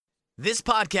This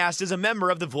podcast is a member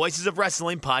of the Voices of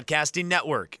Wrestling Podcasting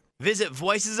Network. Visit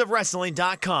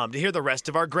voicesofwrestling.com to hear the rest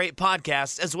of our great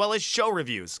podcasts, as well as show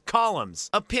reviews, columns,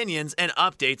 opinions, and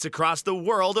updates across the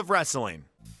world of wrestling.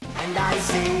 And I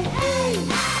say, hey,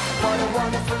 what a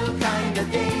wonderful kind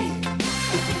of day.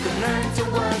 If we could learn to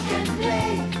work and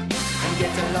play and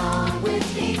get along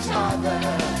with each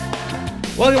other.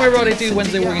 Welcome everybody to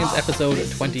Wednesday Wargames episode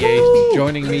 28.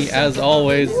 Joining me as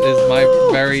always is my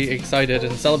very excited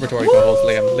and celebratory co-host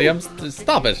Liam. Liam,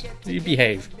 stop it. You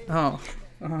behave. Oh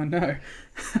no.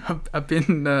 I've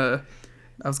been, I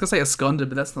was going to say absconded,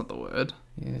 but that's not the word.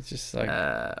 Yeah, it's just like...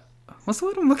 what's the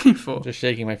word I'm looking for? just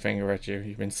shaking my finger at you.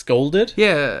 You've been scolded?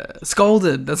 Yeah,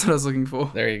 scolded. That's what I was looking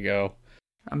for. There you go.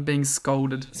 I'm being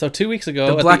scolded. So 2 weeks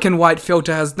ago... The black and white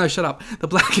filter has... No, shut up. The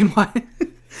black and white...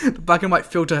 The black and white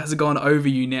filter has gone over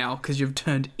you now because you've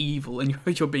turned evil and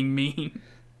you're being mean.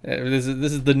 This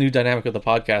is the new dynamic of the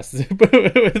podcast.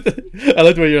 I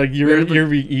like the way you're like, you're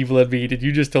being evil at me. Did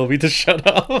you just tell me to shut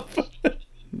up?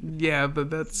 Yeah, but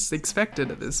that's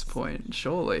expected at this point,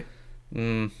 surely.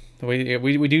 We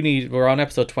do need... We're on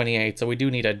episode 28, so we do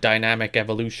need a dynamic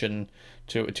evolution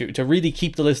to really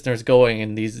keep the listeners going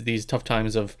in these tough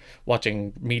times of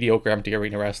watching mediocre empty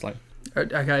arena wrestling.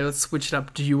 Okay, let's switch it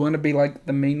up. Do you want to be like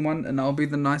the mean one and I'll be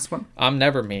the nice one? I'm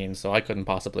never mean, so I couldn't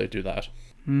possibly do that.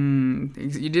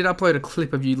 You did upload a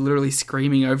clip of you literally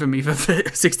screaming over me for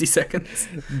 60 seconds.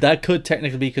 That could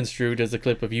technically be construed as a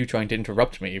clip of you trying to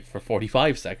interrupt me for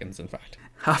 45 seconds, in fact.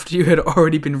 After you had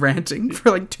already been ranting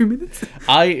for like 2 minutes?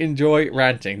 I enjoy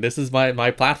ranting. This is my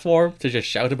platform to just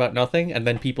shout about nothing, and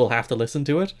then people have to listen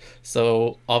to it.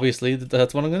 So, obviously,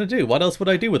 that's what I'm going to do. What else would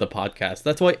I do with a podcast?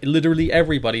 That's why literally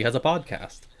everybody has a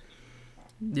podcast.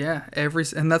 Yeah,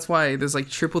 and that's why there's like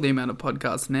triple the amount of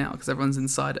podcasts now, because everyone's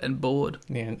inside and bored.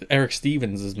 Yeah, Eric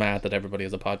Stevens is mad that everybody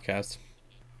has a podcast.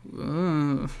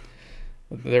 Ooh.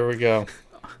 There we go.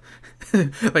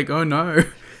 Like, oh no.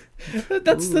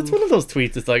 That's one of those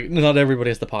tweets. It's like, not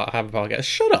everybody has to have a podcast.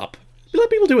 Shut up.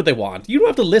 Let people do what they want. You don't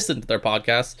have to listen to their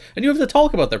podcasts, and you have to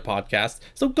talk about their podcasts.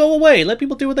 So go away. Let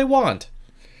people do what they want.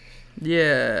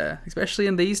 Yeah, especially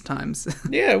in these times.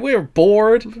 Yeah, we're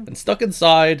bored and stuck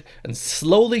inside and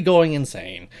slowly going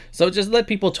insane. So just let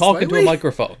people talk into a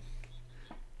microphone.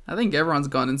 I think everyone's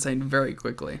gone insane very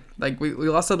quickly. Like, we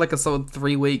lasted like a solid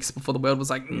 3 weeks before the world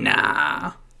was like,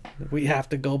 nah. We have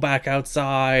to go back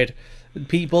outside.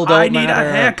 People don't matter. I need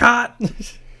a haircut.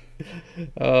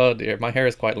 Oh dear, my hair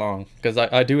is quite long because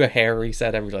I do a hair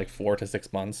reset every like 4 to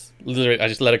 6 months. Literally, I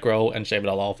just let it grow and shave it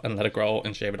all off, and let it grow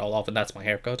and shave it all off, and that's my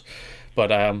haircut.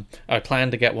 But I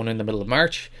planned to get one in the middle of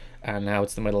March, and now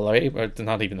it's the middle of April. It's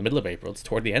not even the middle of April. It's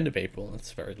toward the end of April.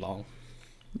 It's very long.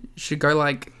 Should go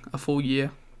like a full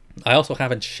year. I also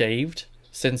haven't shaved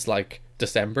since like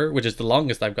December, which is the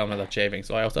longest I've gone without shaving.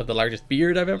 So I also have the largest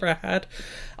beard I've ever had.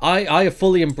 I have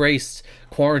fully embraced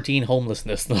quarantine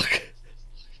homelessness. Look.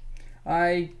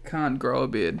 I can't grow a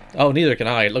beard. Oh, neither can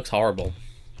I. It looks horrible.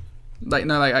 Like,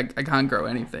 no, like, I can't grow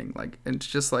anything. Like, it's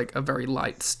just, like, a very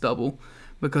light stubble.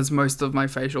 Because most of my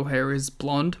facial hair is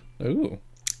blonde. Ooh.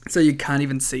 So you can't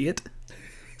even see it.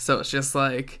 So it's just,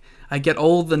 like, I get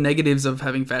all the negatives of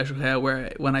having facial hair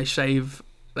where when I shave,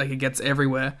 like, it gets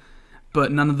everywhere.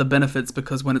 But none of the benefits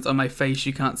because when it's on my face,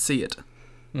 you can't see it.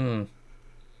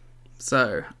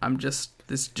 So, I'm just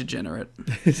this degenerate.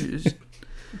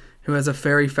 Who has a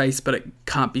fairy face, but it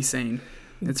can't be seen.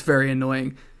 It's very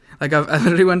annoying. Like, I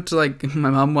literally went to, like,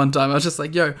 my mum one time. I was just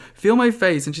like, yo, feel my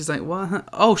face. And she's like, what?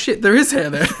 Oh, shit, there is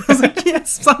hair there. I was like, yes,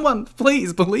 someone,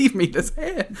 please, believe me, there's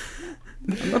hair.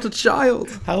 I'm not a child.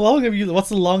 How long have you... What's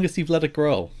the longest you've let it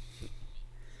grow?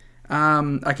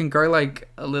 I can grow, like,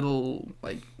 a little,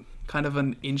 like, kind of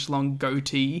an inch-long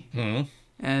goatee. Mm-hmm.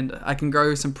 And I can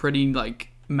grow some pretty, like,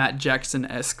 Matt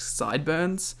Jackson-esque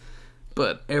sideburns.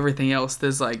 But everything else,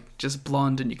 there's like just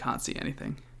blonde, and you can't see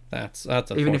anything. That's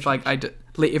even if like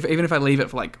even if I leave it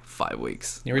for like 5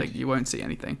 weeks, like you won't see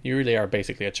anything. You really are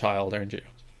basically a child, aren't you?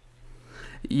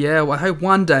 Yeah, well, I hope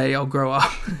one day I'll grow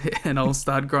up and I'll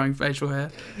start growing facial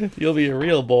hair. You'll be a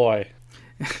real boy.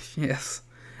 Yes,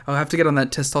 I'll have to get on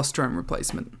that testosterone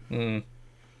replacement. And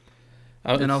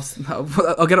I'll get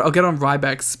on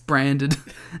Ryback's branded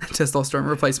testosterone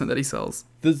replacement that he sells.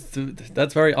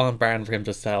 That's very on brand for him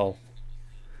to sell.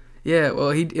 Yeah, well,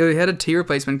 he had a tea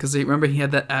replacement because remember he had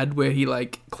that ad where he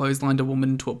like clotheslined a woman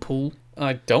into a pool.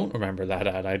 I don't remember that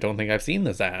ad. I don't think I've seen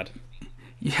this ad.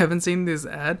 You haven't seen this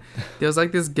ad? There was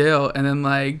like this girl, and then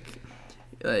like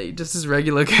just this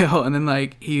regular girl, and then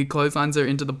like he clotheslines her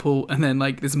into the pool, and then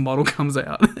like this model comes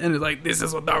out, and it's like, this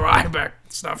is what the Ryback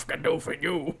stuff can do for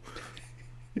you.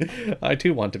 I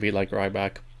too want to be like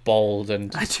Ryback. bald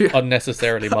and I do-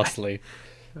 unnecessarily muscly.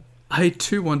 I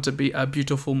too want to be a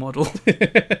beautiful model.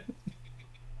 I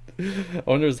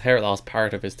wonder is hair loss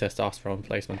part of his testosterone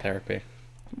replacement therapy?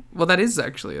 Well, that is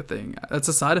actually a thing. That's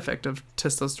a side effect of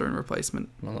testosterone replacement,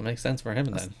 Well, that makes sense for him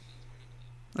then.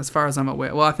 as far as I'm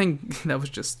aware. Well, I think that was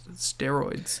just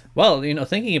steroids. Well,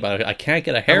 thinking about it, I can't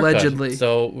get a haircut. Allegedly.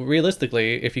 So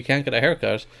realistically, if you can't get a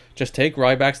haircut, just take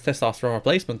Ryback's testosterone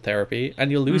replacement therapy,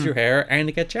 and you'll lose your hair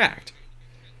and get jacked.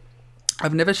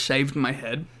 I've never shaved my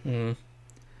head,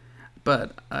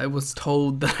 but I was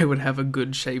told that I would have a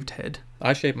good shaved head.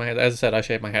 I shave my head. As I said, I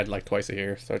shave my head like twice a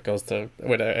year, so it goes to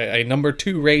with a number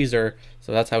 2 razor.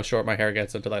 So that's how short my hair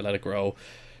gets until I let it grow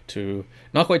to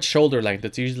not quite shoulder length.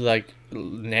 It's usually like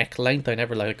neck length. I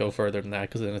never let it go further than that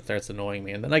because then it starts annoying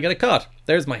me, and then I get a cut.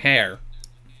 There's my hair.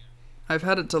 I've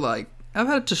had it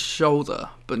to shoulder,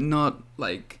 but not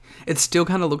like, it still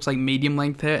kind of looks like medium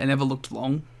length hair. It never looked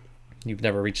long. You've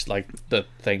never reached like the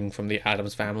thing from the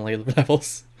Addams Family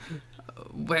levels.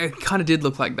 Well, it kind of did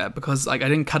look like that because like I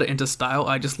didn't cut it into style.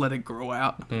 I just let it grow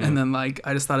out, and then like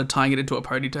I just started tying it into a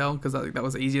ponytail because that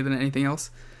was easier than anything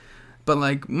else. But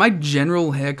like my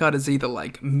general haircut is either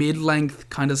like mid-length,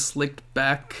 kind of slicked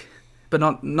back,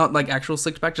 but not like actual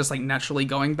slicked back, just like naturally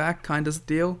going back kind of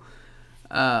deal.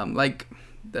 Like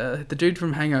the dude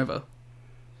from Hangover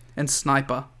and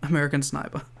Sniper, American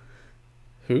Sniper.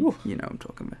 Who? You know what I'm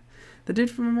talking about. The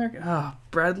dude from America.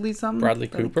 Bradley something. Bradley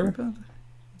Cooper?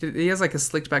 He has like a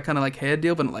slicked back kind of like hair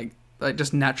deal, but like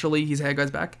just naturally his hair goes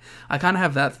back. I kind of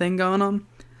have that thing going on.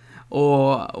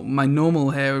 Or my normal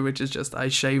hair, which is just I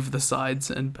shave the sides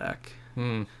and back.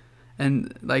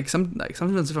 And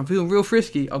sometimes if I'm feeling real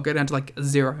frisky, I'll go down to like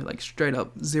 0, like straight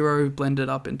up 0, blend it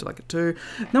up into like a 2.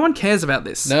 No one cares about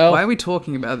this. No. Why are we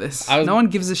talking about this? No one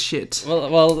gives a shit.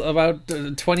 Well, about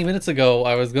 20 minutes ago,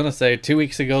 I was going to say 2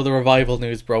 weeks ago, the Revival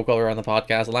news broke while we were on the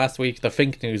podcast. Last week, the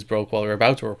Fink news broke while we were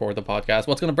about to record the podcast.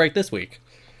 What's going to break this week?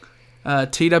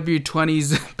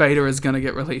 TW20's beta is going to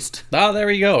get released. Ah, there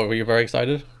we go. Were you very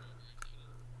excited?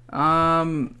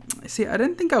 See, I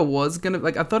didn't think I was gonna,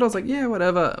 like, I thought I was like, yeah,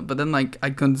 whatever, but then, like, I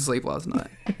couldn't sleep last night.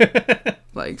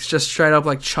 Like, it's just straight up,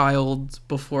 like, child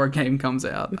before a game comes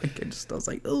out. Like, I was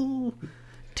like, oh,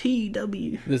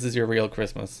 TW. This is your real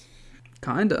Christmas.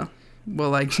 Kinda. Well,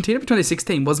 like, TW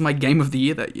 2016 was my game of the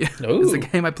year that year. It was the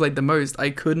game I played the most. I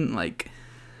couldn't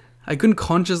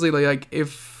consciously, like,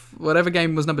 if whatever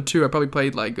game was number 2, I probably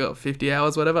played, like, 50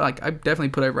 hours, whatever. Like, I definitely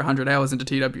put over 100 hours into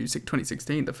TW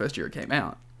 2016, the first year it came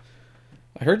out.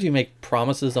 I heard you make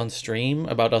promises on stream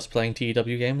about us playing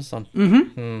TW games. So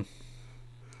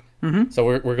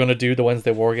we're going to do the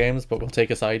Wednesday War Games, but we'll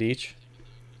take a side each.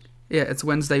 Yeah, it's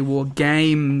Wednesday War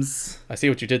Games. I see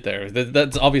what you did there.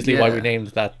 That's obviously why we named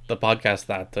the podcast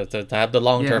that, to have the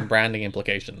long-term branding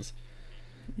implications.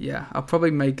 Yeah, I'll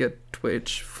probably make a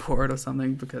Twitch for it or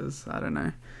something because, I don't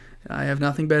know, I have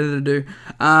nothing better to do.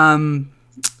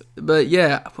 But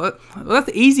yeah, well, that's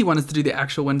the easy one is to do the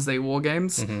actual Wednesday War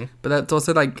Games. But that's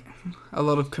also like a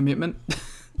lot of commitment,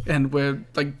 and we're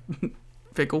like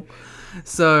fickle.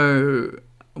 So,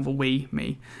 well,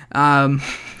 me.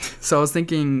 So I was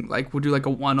thinking like we'll do like a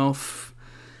one-off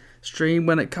stream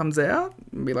when it comes out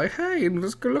and be like, hey,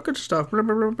 let's go look at stuff, blah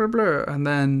blah blah blah blah, and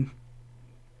then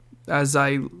as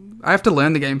I have to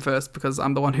learn the game first because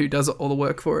I'm the one who does all the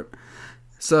work for it.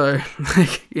 So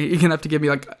like you're gonna have to give me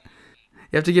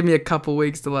a couple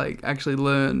weeks to like actually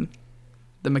learn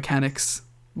the mechanics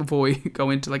before we go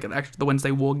into like the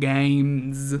Wednesday War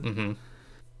Games.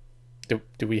 Do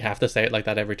we have to say it like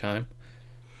that every time?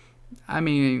 I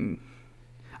mean,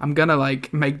 I'm gonna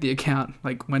like make the account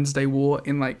like Wednesday War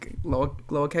in like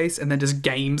lowercase and then just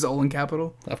games all in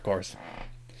capital. Of course.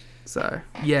 So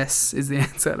yes is the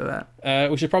answer to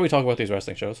that. We should probably talk about these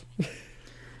wrestling shows.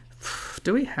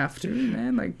 Do we have to,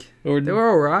 man? Like We're- they were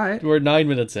all right. We're 9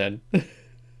 minutes in.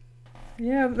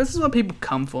 Yeah, this is what people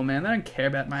come for, man. They don't care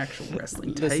about my actual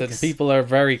wrestling takes. Listen, people are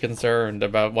very concerned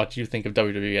about what you think of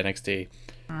WWE NXT.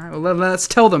 Alright, well, let's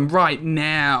tell them right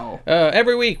now.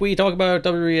 Every week we talk about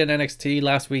WWE and NXT.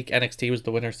 Last week NXT was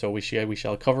the winner, so we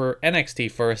shall cover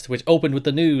NXT first, which opened with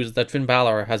the news that Finn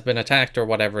Balor has been attacked or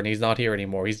whatever, and he's not here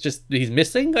anymore. He's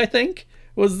missing, I think,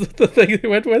 was the thing they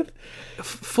went with.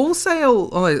 Full Sail,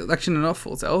 actually not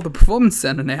Full Sail, the Performance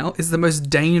Center now is the most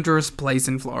dangerous place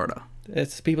in Florida.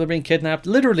 It's people are being kidnapped.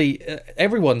 Literally,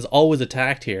 everyone's always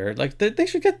attacked here. Like they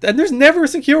should get, and there's never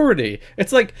security.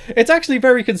 It's like it's actually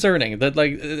very concerning that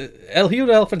like El Hijo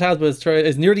del Fantasma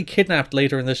is nearly kidnapped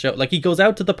later in the show. Like he goes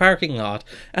out to the parking lot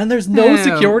and there's no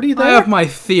security there. I have my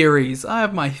theories.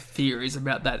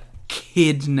 about that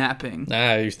kidnapping.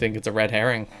 You think it's a red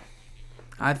herring?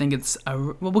 I think it's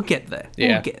well, we'll get there.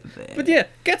 Yeah. We'll get there. But yeah,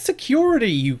 get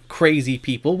security, you crazy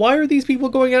people. Why are these people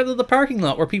going out of the parking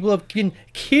lot where people have been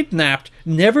kidnapped,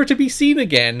 never to be seen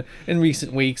again in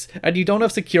recent weeks, and you don't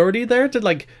have security there to,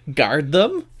 like, guard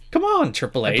them? Come on,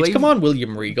 Triple H. believe Come on,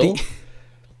 William Regal.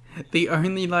 The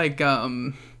only, like,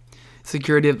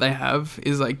 security that they have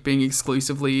is, like, being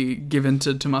exclusively given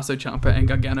to Tommaso Ciampa and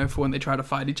Gargano for when they try to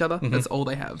fight each other. That's all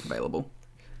they have available.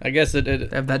 I guess They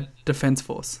have that defense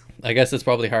force. I guess it's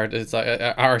probably hard. It's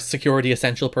our security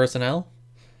essential personnel.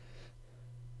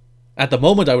 At the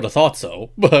moment, I would have thought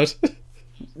so, but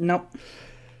Nope.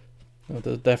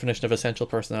 the definition of essential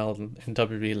personnel in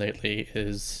WWE lately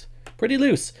is pretty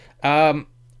loose. I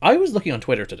was looking on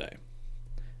Twitter today,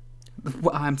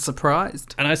 Well, I'm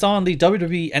surprised. and I saw on the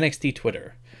WWE NXT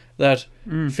Twitter that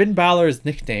Finn Balor's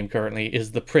nickname currently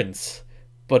is the Prince,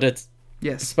 but it's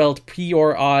Yes. spelled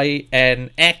Prinxe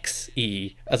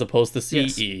as opposed to CE.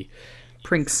 Yes.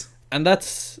 Prinks. And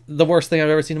that's the worst thing I've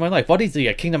ever seen in my life. What is he,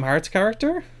 a Kingdom Hearts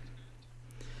character?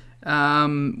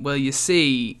 Well, you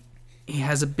see, he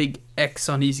has a big X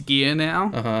on his gear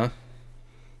now, Uh-huh.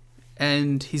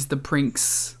 and he's the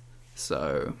Prinks,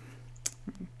 so...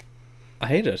 I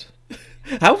hate it.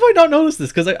 How have I not noticed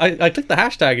this? Because I clicked the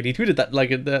hashtag and he tweeted that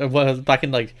like back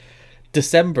in like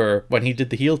December when he did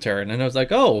the heel turn, and I was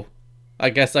like, oh, I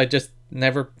guess I just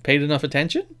never paid enough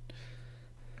attention.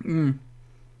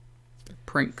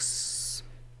 Prinks.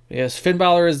 Yes, Finn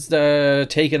Balor is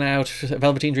taken out.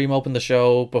 Velveteen Dream opened the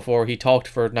show before he talked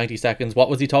for 90 seconds. What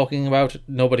was he talking about?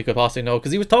 Nobody could possibly know,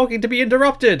 because he was talking to be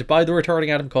interrupted by the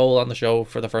returning Adam Cole on the show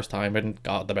for the first time in,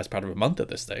 God, the best part of a month at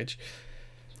this stage.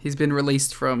 He's been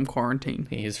released from quarantine.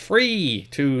 He is free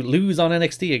to lose on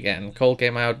NXT again. Cole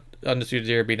came out, Undisputed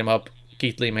Era beat him up.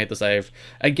 Keith Lee made the save.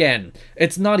 Again,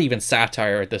 it's not even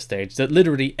satire at this stage. That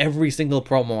literally every single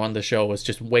promo on the show is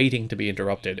just waiting to be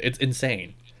interrupted. It's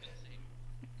insane.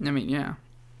 I mean, yeah.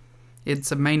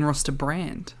 It's a main roster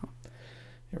brand.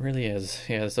 It really is.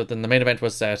 Yeah, so then the main event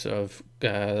was set of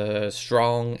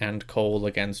Strong and Cole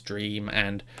against Dream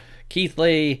and Keith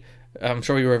Lee. I'm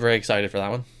sure you were very excited for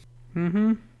that one.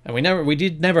 Mm-hmm. And we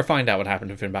did never find out what happened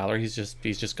to Finn Balor. He's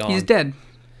just gone. He's dead.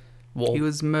 He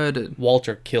was murdered.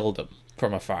 Walter killed him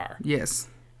from afar. Yes.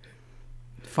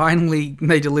 Finally,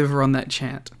 they deliver on that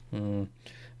chant.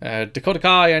 Dakota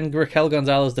Kai and Raquel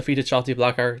Gonzalez defeated Shotzi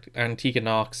Blackheart and Tegan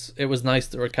Knox. It was nice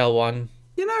that Raquel won.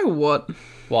 You know what?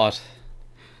 What?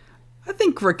 I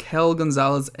think Raquel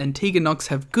Gonzalez and Tegan Knox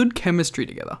have good chemistry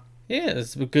together. Yeah,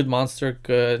 it's a good monster,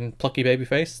 good and plucky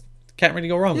babyface. Can't really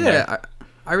go wrong there. Yeah,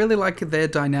 I really like their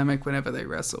dynamic whenever they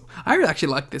wrestle. I really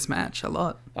actually like this match a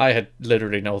lot. I had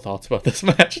literally no thoughts about this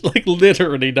match. Like,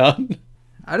 literally none.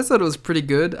 I just thought it was pretty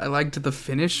good. I liked the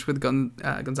finish with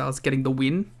Gonzalez getting the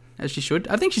win, as she should.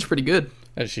 I think she's pretty good.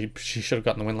 And she should have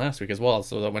gotten the win last week as well,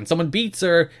 so that when someone beats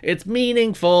her, it's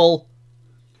meaningful.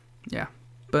 Yeah.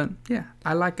 But, yeah,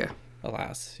 I like her.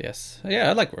 Alas, yes. Yeah,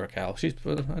 I like Raquel. She's.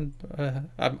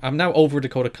 I'm now over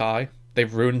Dakota Kai.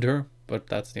 They've ruined her, but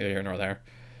that's neither here nor there.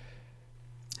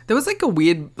 There was like a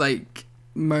weird like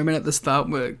moment at the start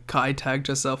where Kai tagged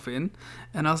herself in,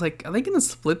 and I was like, are they going to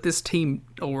split this team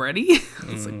already?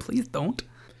 I was like, please don't.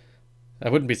 I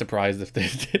wouldn't be surprised if they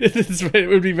did. It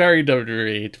would be very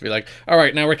WWE to be like, all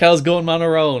right, now Raquel's going on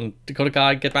her own. Dakota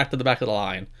Kai, get back to the back of the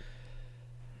line.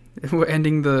 We're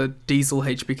ending the Diesel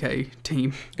HBK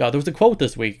team. God, there was a quote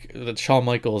this week that Shawn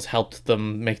Michaels helped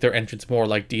them make their entrance more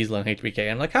like Diesel and HBK.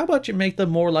 And like, how about you make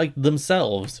them more like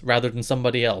themselves rather than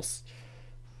somebody else?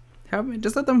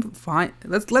 Just let them find.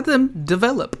 Let's let them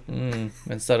develop.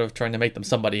 Instead of trying to make them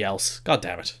somebody else. God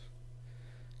damn it.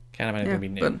 Can't have anything be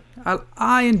new. But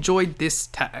I enjoyed this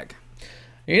tag.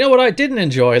 You know what I didn't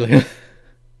enjoy, Liam?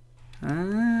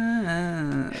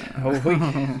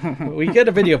 We get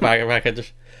a video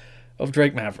package of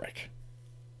Drake Maverick.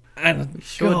 And We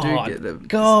sure God, do get a...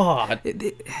 God.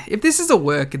 If this is a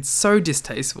work, it's so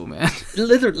distasteful, man.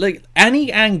 Literally, like,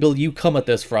 any angle you come at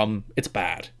this from, it's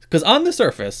bad. Because on the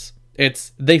surface,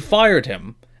 it's they fired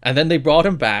him, and then they brought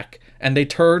him back, and they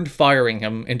turned firing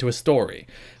him into a story,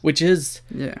 which is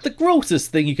the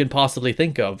grossest thing you can possibly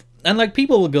think of. And like,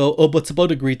 people will go, oh, but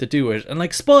Spud agreed to do it. And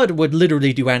like, Spud would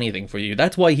literally do anything for you.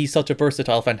 That's why he's such a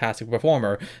versatile, fantastic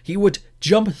performer. He would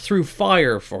jump through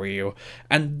fire for you,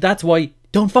 and that's why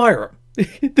don't fire him.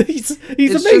 he's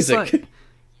It's amazing. just like,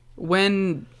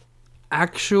 when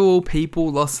actual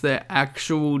people lost their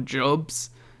actual jobs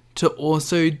to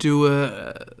also do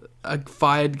a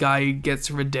fired guy gets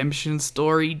redemption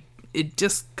story, it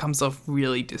just comes off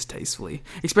really distastefully,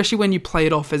 especially when you play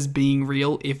it off as being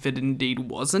real if it indeed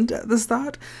wasn't at the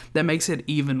start. That makes it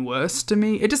even worse to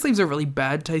me. It just leaves a really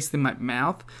bad taste in my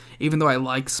mouth, even though I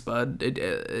like Spud.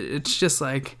 It's just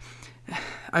like,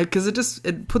 because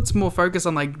it puts more focus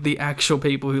on like the actual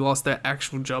people who lost their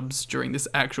actual jobs during this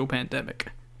actual pandemic.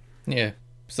 Yeah.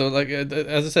 So like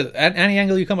as I said, any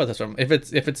angle you come at this from, if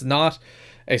it's not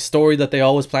a story that they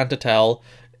always plan to tell,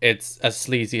 it's as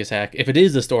sleazy as heck. If it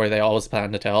is a story they always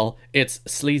plan to tell, it's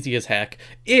sleazy as heck.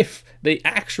 If they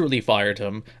actually fired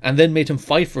him and then made him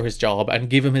fight for his job and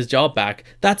give him his job back,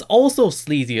 that's also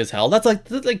sleazy as hell. That's like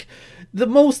the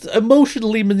most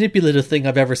emotionally manipulative thing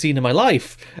I've ever seen in my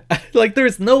life. Like,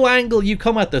 there's no angle you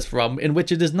come at this from in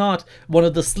which it is not one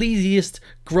of the sleaziest,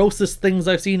 grossest things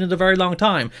I've seen in a very long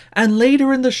time. And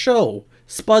later in the show,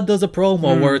 Spud does a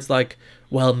promo where it's like,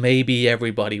 well, maybe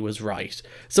everybody was right.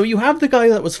 So you have the guy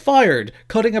that was fired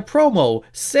cutting a promo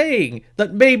saying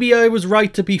that maybe I was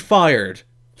right to be fired.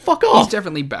 Fuck off. He's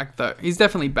definitely back though.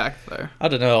 I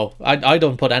don't know. I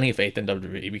don't put any faith in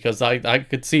WWE because I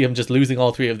could see him just losing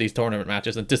all 3 of these tournament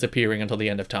matches and disappearing until the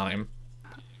end of time.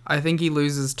 I think he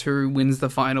loses 2, wins the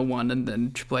final one, and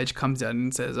then Triple H comes out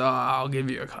and says, "Oh, I'll give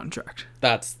you a contract."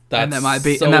 That's and that might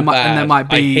be, so and that bad. might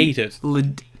be, I hate it.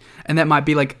 And that might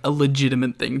be like a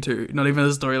legitimate thing too, not even a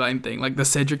storyline thing, like the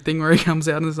Cedric thing where he comes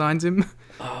out and signs him.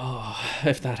 Oh,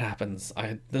 if that happens,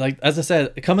 as I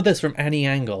said, come at this from any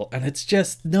angle, and it's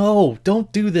just, no,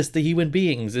 don't do this to human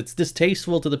beings. It's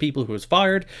distasteful to the people who was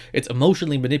fired. It's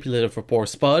emotionally manipulative for poor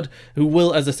Spud, who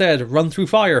will, as I said, run through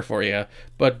fire for you,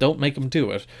 but don't make him do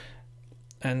it.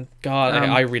 And God,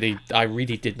 I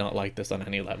really did not like this on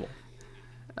any level.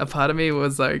 A part of me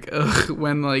was like, ugh,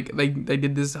 when like they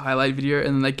did this highlight video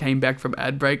and then they came back from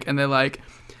ad break and they're like,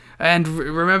 and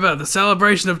remember the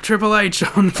celebration of Triple H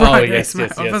on Friday yes. for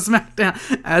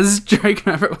SmackDown, as Drake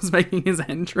Maverick was making his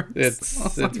entrance.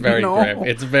 It's very grim.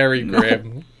 It's very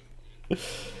grim.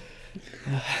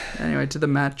 Anyway, to the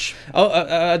match.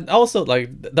 Also, like,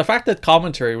 the fact that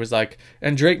commentary was like,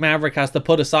 and Drake Maverick has to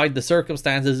put aside the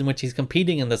circumstances in which he's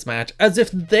competing in this match, as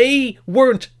if they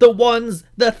weren't the ones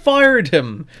that fired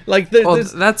him. Like,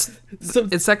 it's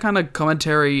that kind of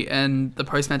commentary and the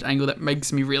post-match angle that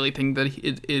makes me really think that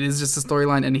it is just a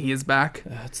storyline and he is back.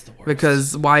 That's the worst.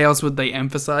 Because why else would they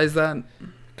emphasize that?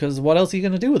 Because what else are you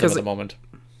going to do with him at the moment?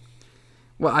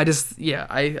 Well, I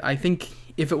think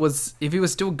if he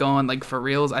was still gone, like for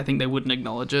reals, I think they wouldn't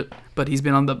acknowledge it. But he's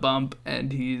been on the bump, and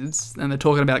they're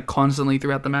talking about it constantly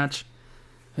throughout the match.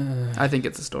 I think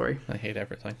it's a story. I hate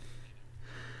everything.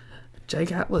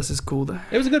 Jake Atlas is cool though.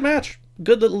 It was a good match.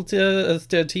 Good little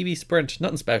TV sprint.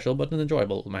 Nothing special, but an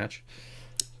enjoyable little match.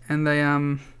 And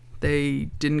they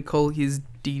didn't call his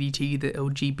DDT the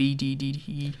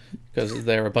LGBT. Because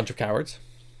they're a bunch of cowards.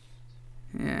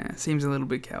 Yeah, seems a little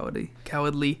bit cowardly.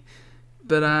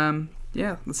 But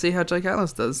yeah, let's see how Jake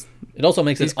Atlas does. It also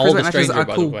makes it all the stranger,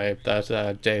 by cool. the way,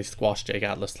 that Jay squashed Jake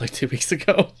Atlas like 2 weeks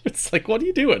ago. It's like, what are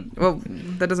you doing? Well,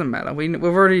 that doesn't matter. We've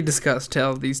already discussed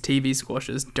how these TV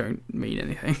squashes don't mean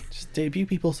anything. Just debut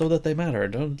people so that they matter.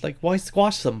 Don't, like, why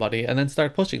squash somebody and then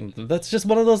start pushing them? That's just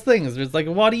one of those things. It's like,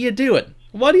 what are you doing?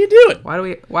 What are you doing?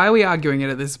 Why are we arguing it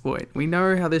at this point? We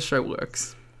know how this show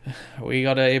works. We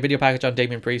got a video package on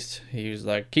Damian Priest. He was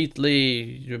like, Keith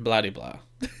Lee, blah blah.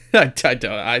 I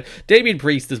don't. Damian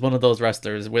Priest is one of those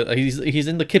wrestlers. He's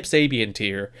in the Kip Sabian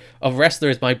tier of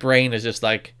wrestlers. My brain is just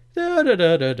like da da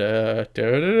da da da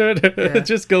da da da.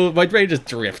 Just go. My brain just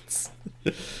drifts.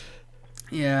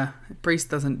 Yeah, Priest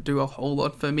doesn't do a whole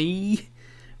lot for me,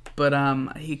 but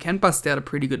he can bust out a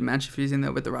pretty good match if he's in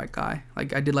there with the right guy.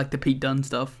 Like I did like the Pete Dunne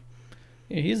stuff.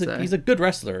 Yeah, he's a good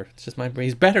wrestler. It's just my brain.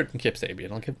 He's better than Kip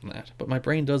Sabian. I'll give him that. But my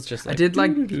brain does just like.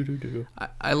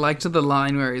 I liked the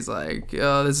line where he's like,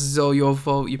 "Oh, this is all your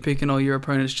fault. You're picking all your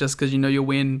opponents just because you know you'll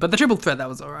win." But the triple threat, that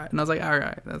was all right. And I was like, all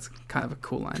right, that's kind of a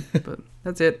cool line. But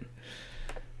that's it.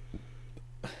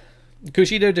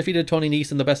 Kushida defeated Tony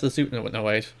Nese in the Best of the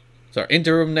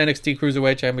interim NXT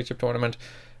Cruiserweight Championship tournament.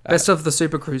 Best of the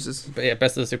Super Cruisers. But yeah,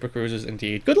 Best of the Super Cruisers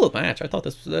indeed. Good little match. I thought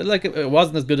this it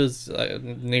wasn't as good as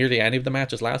nearly any of the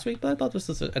matches last week, but I thought this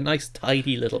was a nice,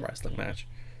 tidy little wrestling match.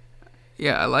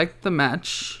 Yeah, I liked the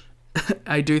match.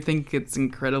 I do think it's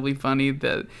incredibly funny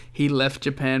that he left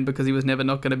Japan because he was never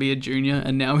not going to be a junior,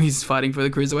 and now he's fighting for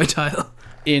the Cruiserweight title.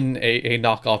 In a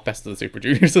knockoff Best of the Super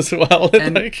Juniors as well.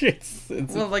 And, I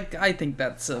think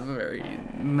that's a very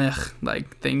meh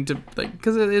thing to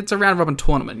because it's a round robin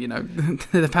tournament. You know,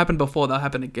 they've happened before; they'll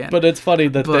happen again. But it's funny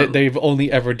that they've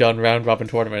only ever done round robin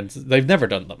tournaments. They've never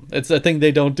done them. It's a thing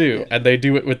they don't do, and they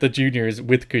do it with the juniors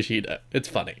with Kushida. It's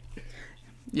funny.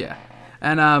 Yeah.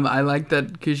 And I like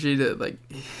that Kushida, like,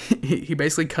 he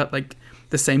basically cut, like,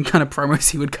 the same kind of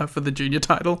promos he would cut for the junior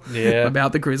title. Yeah.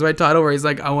 About the cruiserweight title, where he's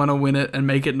like, I want to win it and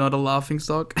make it not a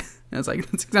laughingstock. And it's like,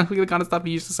 that's exactly the kind of stuff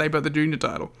he used to say about the junior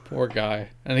title. Poor guy.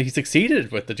 And he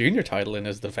succeeded with the junior title in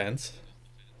his defense.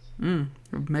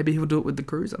 Maybe he'll do it with the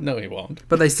cruiser. No, he won't.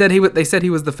 But they said he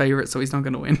was the favorite, so he's not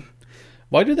going to win.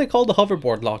 Why do they call the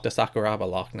hoverboard lock the Sakuraba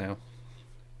lock now?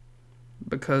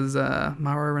 Because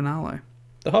Mauro Ranallo.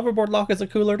 The hoverboard lock is a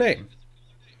cooler name.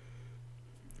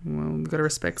 Well, you've got to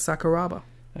respect Sakuraba.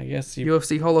 I guess you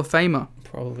UFC Hall of Famer.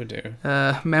 probably do.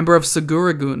 Member of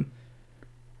Seguragun.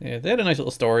 Yeah, they had a nice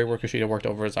little story where Kushida worked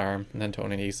over his arm, and then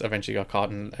Tony Nese eventually got caught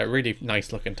in a really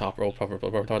nice looking top rope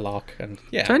hoverboard lock, and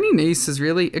yeah. Tony Nese has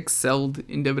really excelled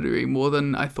in WWE more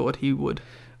than I thought he would.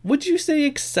 Would you say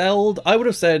excelled? I would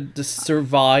have said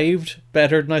survived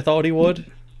better than I thought he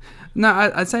would. No,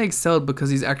 I'd say excelled because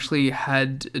he's actually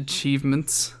had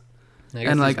achievements. I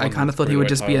guess And like he's I won kind the of thought he would Cruiserweight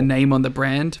just be a title. name on the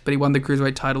brand, but he won the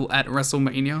Cruiserweight title at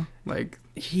WrestleMania. Like,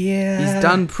 Yeah. he's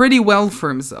done pretty well for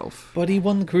himself. But he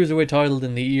won the Cruiserweight title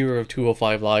in the era of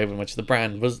 205 Live, in which the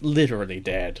brand was literally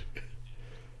dead.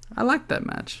 I liked that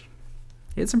match.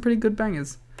 He had some pretty good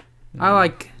bangers. I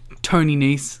like Tony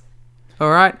Nese.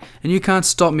 Alright? And you can't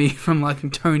stop me from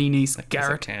liking Tony Nese, Yes, I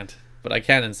Garrett. can't. But I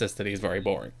can insist that he's very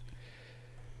boring.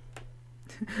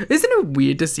 Isn't it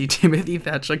weird to see Timothy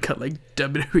Thatcher cut like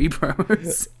WWE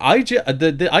promos?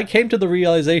 I came to the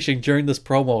realization during this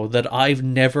promo that I've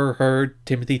never heard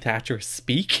Timothy Thatcher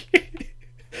speak.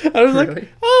 I was Really? like,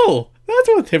 oh, that's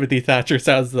what Timothy Thatcher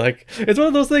sounds like. It's one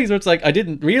of those things where it's like, I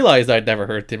didn't realize I'd never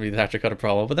heard Timothy Thatcher cut a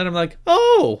promo, but then I'm like,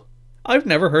 oh, I've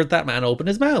never heard that man open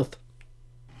his mouth.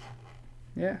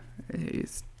 Yeah.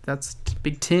 That's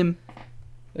Big Tim.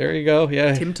 There you go.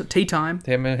 Yeah. Tea time.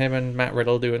 Him and Matt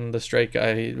Riddle doing the straight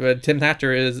guy. But Tim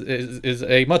Thatcher is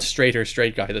a much straighter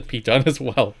straight guy than Pete Dunne as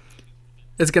well.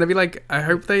 It's gonna be like, I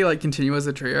hope they like continue as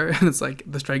a trio, and it's like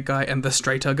the straight guy and the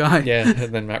straighter guy. Yeah,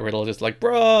 and then Matt Riddle just like,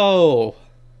 bro.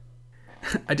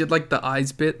 I did like the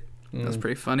eyes bit. That was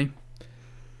pretty funny.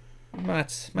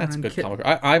 Matt's And good comic.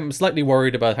 I'm slightly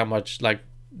worried about how much like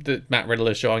Matt Riddle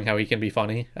is showing how he can be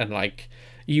funny, and like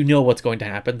you know what's going to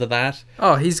happen to that.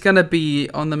 Oh, he's gonna be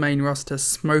on the main roster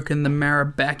smoking the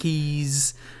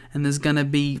Marabakis, and there's gonna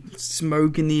be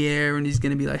smoke in the air, and he's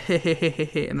gonna be like, hey, hey, hey, hey,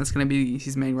 hey, and that's gonna be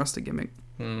his main roster gimmick.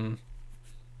 And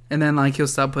then like he'll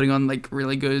start putting on like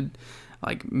really good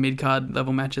like mid card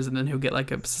level matches, and then he'll get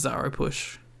like a Cesaro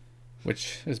push.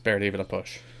 Which is barely even a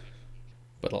push.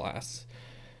 But alas.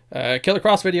 Killer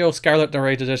Cross video, Scarlett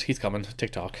narrated it. He's coming.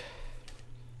 TikTok.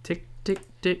 Tick, tick,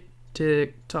 tick,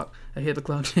 tick, tock. I hear the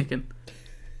clock ticking.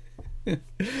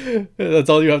 That's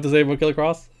all you have to say about Killer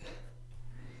Cross?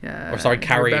 Yeah. Or sorry, you're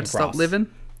Karrion about to stop Kross. living.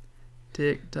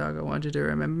 Tick tock, I want you to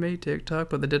remember me. Tick tock,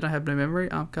 but they did not have no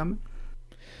memory. I'm coming.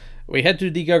 We head to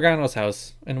the Gargano's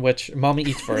house, in which Mommy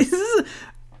eats first.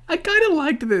 I kind of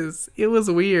liked this. It was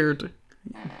weird.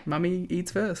 Mummy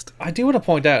eats first. I do want to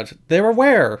point out, they're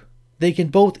aware they can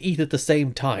both eat at the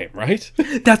same time, right?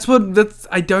 That's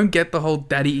I don't get the whole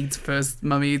daddy eats first,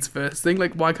 mummy eats first thing.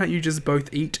 Like, why can't you just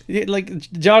both eat? Yeah,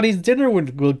 like, Johnny's dinner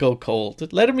will go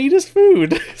cold. Let him eat his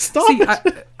food. Stop See,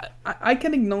 it. I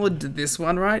can acknowledge this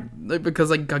one, right? Like, because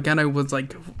like Gargano was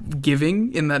like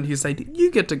giving in that he said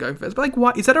you get to go first. But like,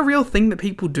 why is that a real thing that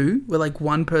people do? Where like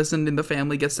one person in the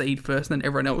family gets to eat first, and then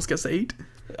everyone else gets to eat?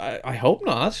 I hope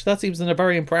not. That seems a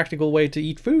very impractical way to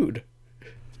eat food.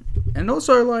 And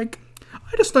also, like,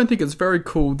 I just don't think it's very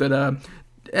cool that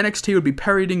NXT would be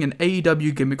parodying an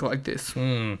AEW gimmick like this.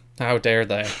 How dare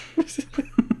they?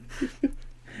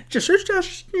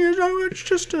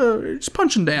 It's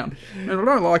punching down, and I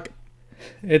don't like it.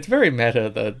 It's very meta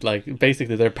that, like,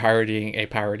 basically they're parodying a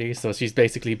parody, so she's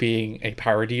basically being a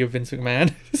parody of Vince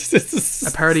McMahon.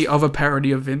 A parody of a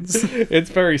parody of Vince. It's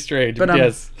very strange, But, but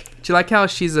yes. Do you like how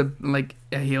she's a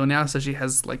heel now, so she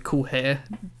has like cool hair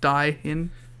dye in?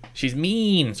 She's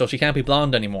mean, so she can't be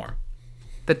blonde anymore.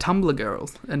 The Tumblr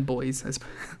girls and boys, I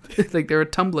suppose. Like they're a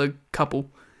Tumblr couple.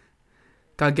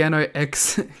 Gargano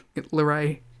x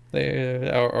Lorray.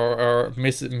 Or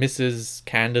Mrs.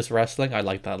 Candice Wrestling. I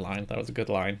like that line. That was a good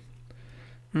line.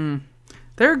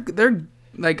 They're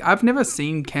like, I've never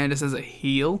seen Candice as a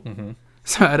heel,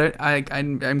 so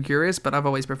I'm curious, but I've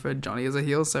always preferred Johnny as a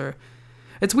heel. So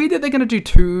it's weird that they're gonna do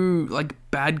two like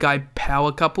bad guy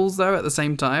power couples though at the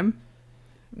same time,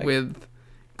 with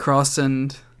Cross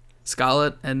and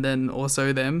Scarlett, and then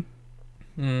also them.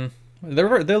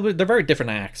 They're very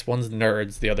different acts. One's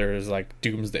nerds, the other is like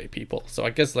doomsday people. So I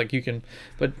guess like you can,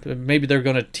 but maybe they're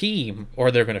gonna team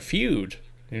or they're gonna feud.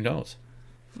 Who knows?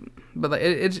 But like,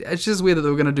 it's just weird that they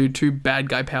were gonna do two bad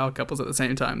guy power couples at the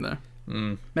same time though.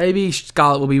 Maybe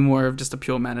Scarlett will be more of just a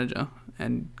pure manager,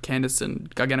 and Candice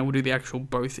and Gargano will do the actual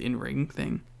both in-ring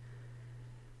thing.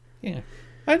 Yeah.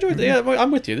 I enjoyed it. Yeah,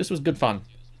 I'm with you. This was good fun.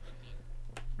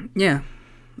 Yeah.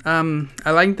 I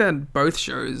like that both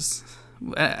shows,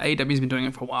 AEW's been doing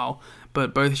it for a while,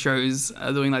 but both shows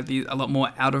are doing like these a lot more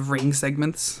out-of-ring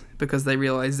segments because they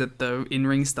realize that the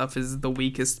in-ring stuff is the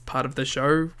weakest part of the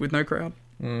show with no crowd.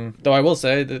 Though I will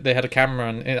say that they had a camera,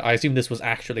 and I assume this was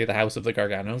actually the house of the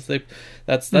Garganos.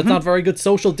 That's not very good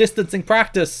social distancing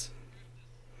practice.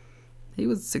 He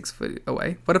was 6 foot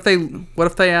away. What if they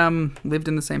lived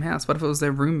in the same house? What if it was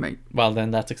their roommate? Well,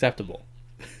 then that's acceptable.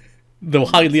 Though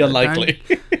highly unlikely.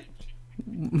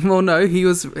 Well, no, he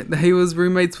was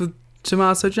roommates with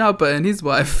Tommaso Ciampa and his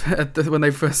wife when they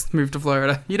first moved to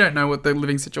Florida. You don't know what the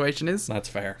living situation is. That's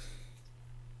fair.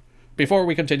 Before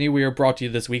we continue, we are brought to you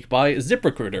this week by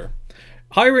ZipRecruiter.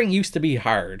 Hiring used to be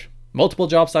hard. Multiple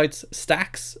job sites,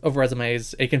 stacks of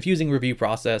resumes, a confusing review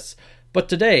process. But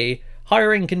today,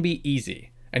 hiring can be easy,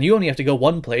 and you only have to go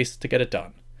one place to get it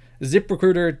done.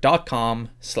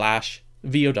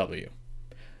 ZipRecruiter.com/VOW.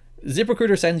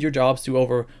 ZipRecruiter sends your jobs to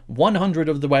over 100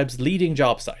 of the web's leading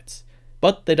job sites.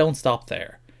 But they don't stop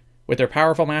there. With their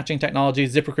powerful matching technology,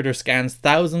 ZipRecruiter scans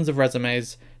thousands of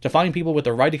resumes to find people with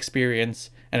the right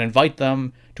experience and invite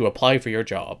them to apply for your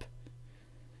job.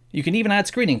 You can even add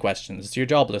screening questions to your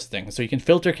job listing so you can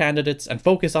filter candidates and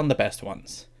focus on the best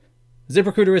ones.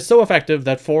 ZipRecruiter is so effective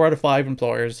that 4 out of 5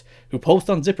 employers who post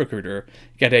on ZipRecruiter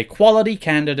get a quality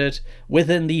candidate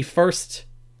within the first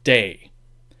day.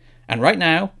 And right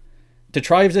now, to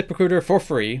try ZipRecruiter for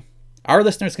free, our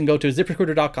listeners can go to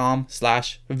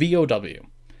ZipRecruiter.com/VOW.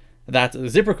 That's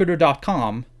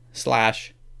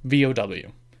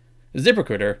ZipRecruiter.com/VOW.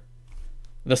 ZipRecruiter,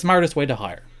 the smartest way to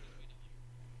hire.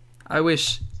 I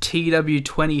wish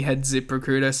TW20 had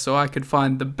ZipRecruiter so I could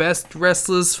find the best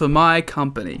wrestlers for my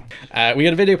company. We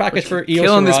got a video package for Io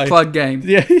Killing Shirai. this plug game.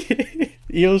 Yeah,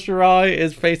 Io Shirai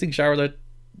is facing Charlotte.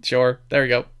 Sure, there we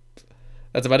go.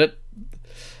 That's about it.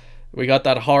 We got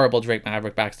that horrible Drake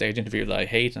Maverick backstage interview that I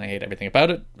hate, and I hate everything about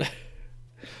it.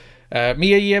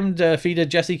 Mia Yim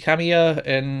defeated Jessie Kamiya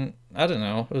in, I don't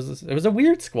know, it was a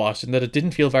weird squash in that it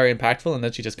didn't feel very impactful and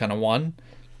that she just kind of won.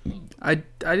 I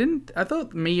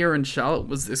thought Mia and Charlotte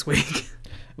was this week.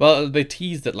 Well, they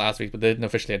teased it last week, but they didn't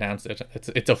officially announce it.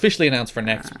 It's officially announced for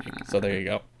next week, so there you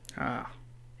go.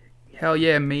 Hell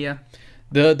yeah, Mia.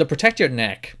 The Protect Your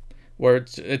Neck, where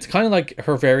it's kind of like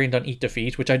her variant on Eat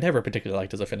Defeat, which I never particularly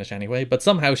liked as a finish anyway, but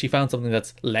somehow she found something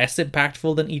that's less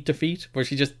impactful than Eat Defeat, where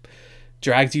she just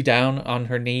drags you down on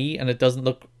her knee and it doesn't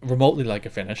look remotely like a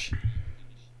finish.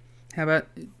 How about,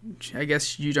 I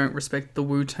guess you don't respect the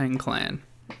Wu-Tang Clan.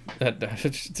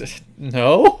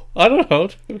 No? I don't know.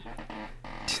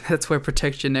 That's where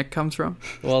Protect Your Neck comes from.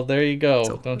 Well, there you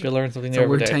go. Don't you learn something new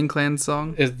every day? It's a Wu-Tang Clan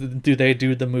song. Do they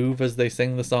do the move as they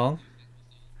sing the song?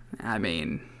 I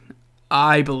mean,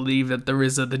 I believe that the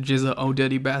RZA, the Jizza, Old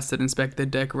Dirty Bastard, Inspector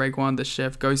Deck, Raekwon the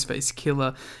Chef, Ghostface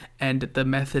Killer, and the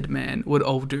Method Man would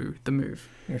all do the move.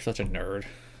 You're such a nerd.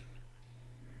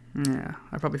 Yeah,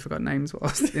 I probably forgot names while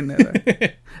I was in there, though.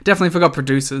 Definitely forgot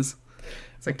producers.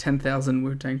 It's like 10,000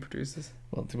 Wu-Tang producers.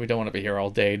 Well, we don't want to be here all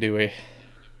day, do we?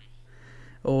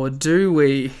 Or do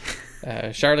we?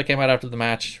 Charlotte came out after the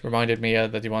match, reminded Mia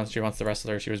that she wants to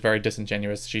wrestle her. She was very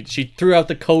disingenuous. She threw out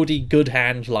the Cody good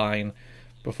hand line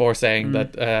before saying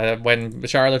that when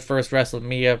Charlotte first wrestled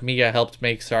Mia helped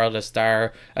make Charlotte a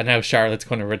star, and now Charlotte's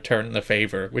going to return the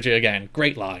favor. Which, again,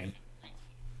 great line.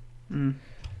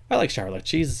 I like Charlotte.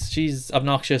 She's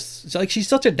obnoxious. She's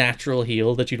such a natural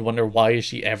heel that you'd wonder, why is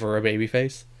she ever a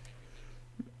babyface?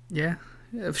 Yeah.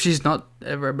 If she's not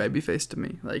ever a babyface to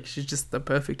me. Like, she's just the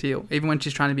perfect heel. Even when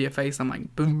she's trying to be a face, I'm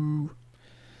like, boo.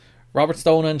 Robert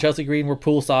Stone and Chelsea Green were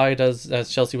poolside as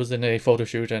Chelsea was in a photo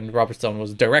shoot and Robert Stone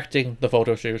was directing the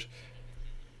photo shoot.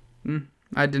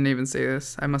 I didn't even see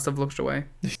this. I must have looked away.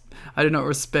 I do not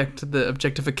respect the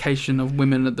objectification of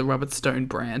women at the Robert Stone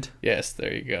brand. Yes,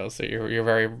 there you go. So you're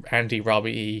very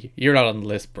anti-Robbie E. You're not on the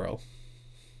list, bro.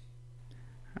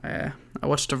 I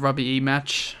watched a Robbie E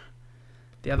match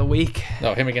the other week.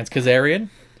 No, him against Kazarian?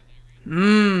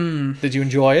 Did you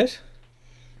enjoy it?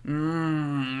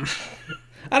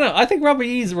 I don't know. I think Robbie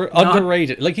E's were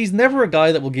underrated. Like, he's never a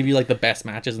guy that will give you like the best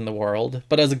matches in the world.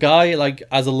 But as a guy, like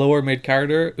as a lower mid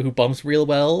carder who bumps real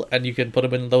well, and you can put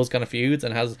him in those kind of feuds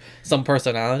and has some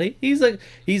personality,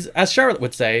 he's as Charlotte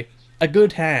would say, a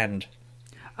good hand.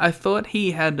 I thought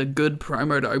he had a good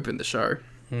promo to open the show,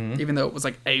 even though it was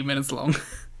like 8 minutes long.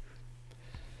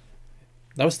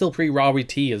 That was still pre-Robbie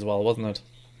T as well, wasn't it?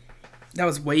 That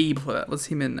was way before that. Was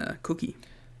him in Cookie.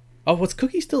 Oh, was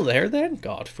Cookie still there then?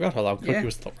 God, I forgot how long Cookie Yeah.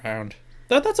 was still around.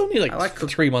 That's only like, I like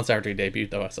 3 months after he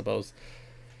debuted, though, I suppose.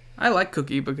 I like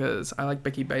Cookie because I like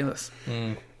Becky Bayless.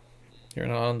 You're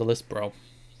not on the list, bro.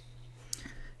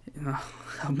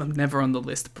 I'm never on the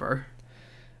list, bro.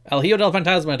 El Hijo del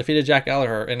Fantasma defeated Jack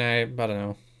Gallagher in a, I don't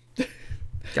know.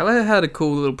 Gallagher had a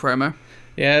cool little promo.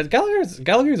 Yeah,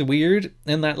 Gallagher's weird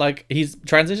in that, like, he's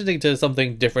transitioning to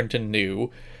something different and new,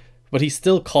 but he's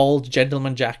still called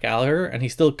Gentleman Jack Gallagher, and he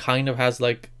still kind of has,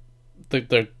 like,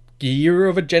 the gear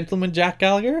of a Gentleman Jack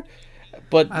Gallagher.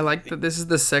 But I like that this is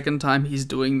the second time he's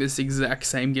doing this exact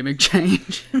same gimmick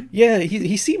change. yeah,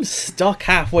 he seems stuck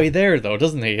halfway there, though,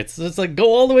 doesn't he? It's like,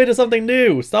 go all the way to something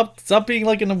new. Stop being,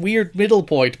 like, in a weird middle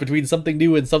point between something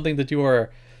new and something that you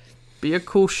are... Be a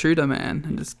cool shooter, man,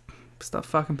 and just start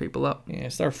fucking people up. Yeah,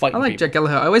 start fighting I like people. Jack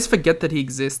Gallagher. I always forget that he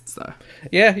exists, though.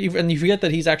 Yeah, and you forget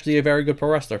that he's actually a very good pro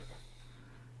wrestler.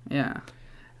 Yeah.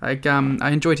 Like, I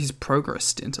enjoyed his progress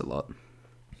stint a lot.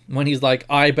 When he's like,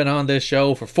 I've been on this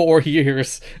show for 4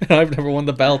 years, and I've never won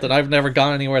the belt, and I've never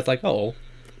gone anywhere. It's like, oh,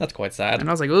 that's quite sad. And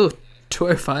I was like, ooh,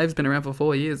 205's been around for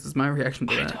 4 years, is my reaction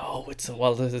to that. Oh,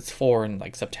 it's 4 in,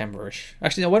 like, September-ish.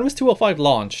 Actually, no, when was 205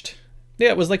 launched? Yeah,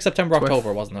 it was like September,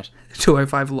 October, wasn't it?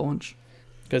 205 launch.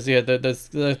 Because, yeah, the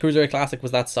Cruiserweight Classic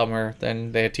was that summer,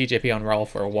 then they had TJP on Raw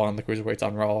for one, the Cruiserweights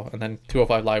on Raw, and then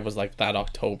 205 Live was, like, that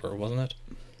October, wasn't it?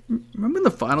 Remember when the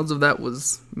finals of that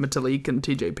was Metalik and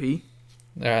TJP?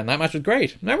 And that match was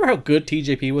great. Remember how good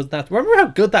TJP was Remember how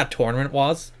good that tournament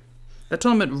was? That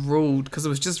tournament ruled because it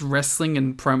was just wrestling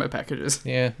and promo packages.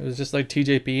 Yeah, it was just like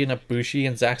TJP and Ibushi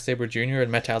and Zack Sabre Jr.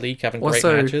 and Metalik having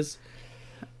Also, great matches.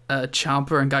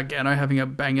 Ciampa and Gargano having a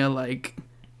banger, like,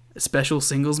 special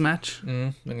singles match.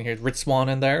 And you hear Rich Swann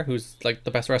in there, who's like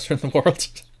the best wrestler in the world.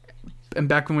 And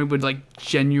back when we were, like,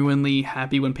 genuinely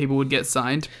happy when people would get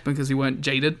signed because we weren't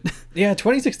jaded. Yeah,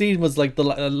 2016 was like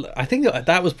I think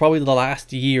that was probably the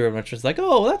last year in which was like,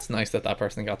 oh, that's nice that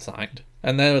person got signed.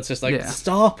 And then it's just like, Yeah.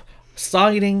 stop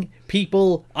signing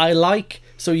people I like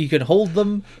so you can hold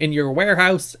them in your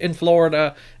warehouse in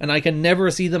Florida and I can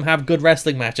never see them have good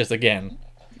wrestling matches again.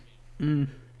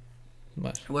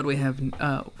 But, What do we have?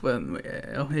 El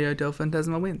Hijo del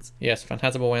Fantasma wins. yes,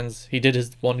 Phantasma wins. He did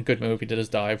his one good move. He did his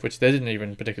dive, which they didn't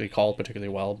even particularly call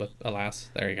particularly well, but alas,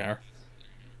 there you go.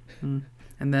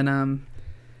 And then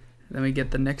we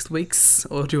get the next week's,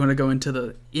 or do you want to go into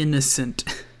the innocent?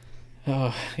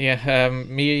 Oh, yeah.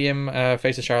 Miriam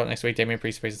faces Charlotte next week. Damian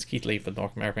Priest faces Keith Lee for the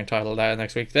North American title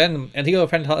next week. Then El Hijo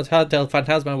del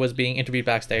Fantasma was being interviewed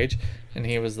backstage, and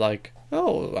he was like,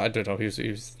 oh, I don't know. He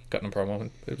was cutting a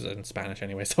promo. It was in Spanish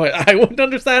anyway, so I wouldn't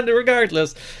understand it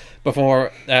regardless.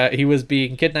 Before he was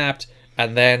being kidnapped,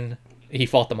 and then he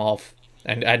fought them off.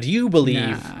 And you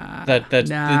believe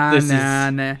this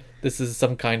is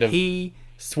some kind of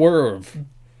swerve.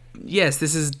 Yes,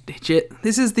 this is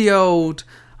the old,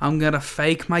 I'm going to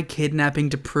fake my kidnapping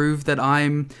to prove that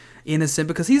I'm innocent,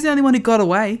 because he's the only one who got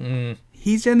away.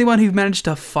 He's the only one who managed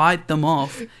to fight them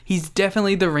off. He's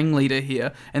definitely the ringleader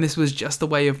here, and this was just a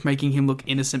way of making him look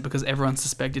innocent because everyone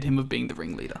suspected him of being the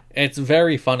ringleader. It's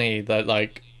very funny that,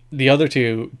 like, the other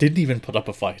two didn't even put up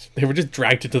a fight. They were just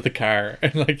dragged into the car,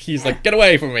 and, like, he's like, get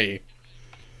away from me.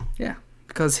 Yeah,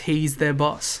 because he's their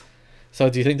boss. So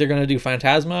do you think they're going to do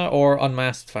Phantasma or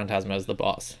Unmasked Phantasma as the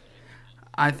boss?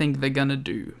 I think they're going to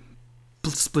do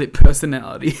split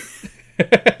personality.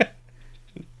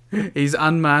 He's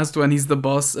unmasked when he's the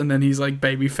boss, and then he's like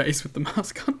babyface with the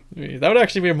mask on. That would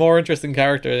actually be a more interesting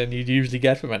character than you'd usually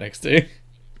get from NXT.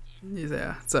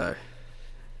 Yeah, so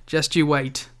just you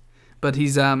wait. But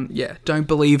he's don't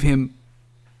believe him.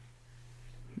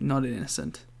 Not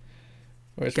innocent.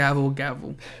 Whereas Gavel,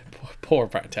 gavel. poor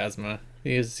Phantasma.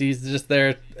 He's just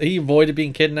there. He avoided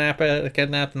being kidnapped,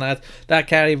 and that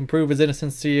can't even prove his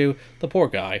innocence to you. The poor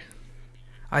guy.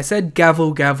 I said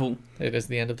gavel, gavel. It is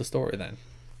the end of the story then.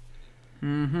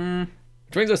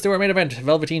 Which brings us to our main event: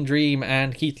 Velveteen Dream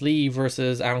and Keith Lee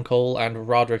versus Adam Cole and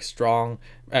Roderick Strong.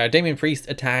 Damian Priest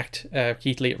attacked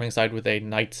Keith Lee at ringside with a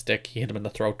nightstick. He hit him in the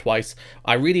throat twice.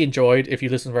 I really enjoyed, if you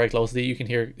listen very closely, you can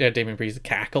hear Damian Priest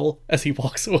cackle as he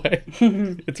walks away.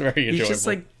 It's very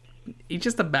enjoyable. He's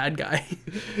just a bad guy.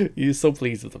 He's so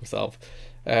pleased with himself.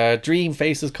 Dream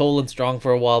faces Cole and Strong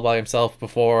for a while by himself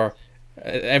before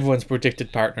everyone's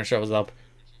predicted partner shows up.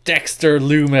 Dexter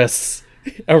Lumis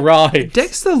arrives.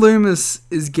 Dexter Lumis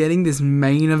is getting this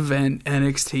main event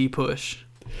NXT push.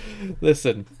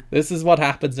 Listen, this is what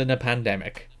happens in a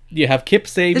pandemic. You have Kip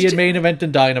Sabian main event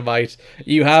in Dynamite.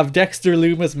 You have Dexter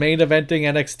Lumis main eventing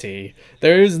NXT.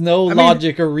 There is no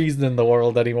logic or reason in the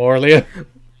world anymore, Liam.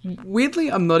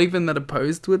 Weirdly, I'm not even that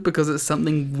opposed to it because it's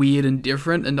something weird and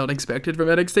different and not expected from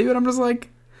NXT, but I'm just like,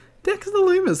 Dexter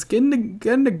Lumis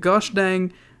getting a gosh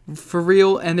dang for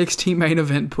real NXT main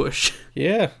event push.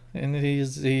 Yeah, and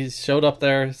he showed up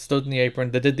there, stood in the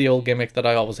apron. They did the old gimmick that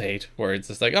I always hate, where it's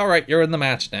just like, all right, you're in the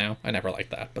match now. I never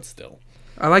liked that, but still.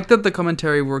 I like that the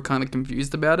commentary were kind of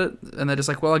confused about it, and they're just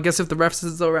like, well, I guess if the ref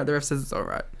says it's alright, the ref says it's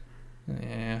alright.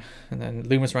 Yeah, and then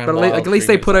Loomis ran But wild. at least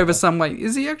they 3 put over minutes some, like,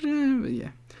 is he actually... Yeah.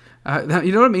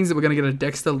 You know what it means? That we're going to get a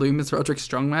Dexter Lumis Roderick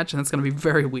Strong match, and that's going to be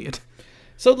very weird.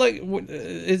 So, like,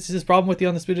 is his problem with the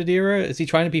Undisputed Era? Is he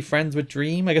trying to be friends with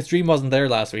Dream? I guess Dream wasn't there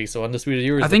last week, so Undisputed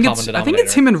Era is the common denominator. I think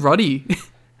it's him and Roddy.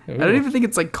 I don't Ooh. even think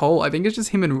it's like Cole. I think it's just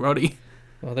him and Roddy.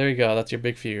 Well, there you go. That's your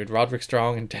big feud. Roderick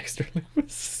Strong and Dexter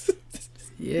Lumis.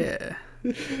 Yeah.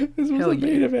 This was Hell a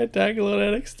main yeah. event angle on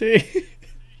NXT.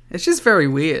 It's just very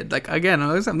weird. Like, again,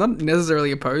 I'm not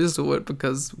necessarily opposed to it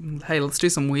because, hey, let's do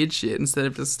some weird shit instead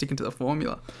of just sticking to the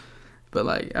formula. But,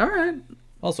 like, alright.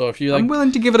 Also, if you like, I'm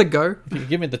willing to give it a go. if you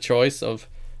give me the choice of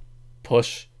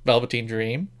push Velveteen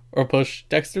Dream or push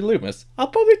Dexter Lumis, I'll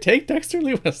probably take Dexter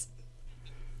Lumis.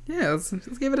 Yeah, let's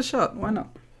give it a shot. Why not?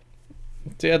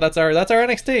 So yeah, that's our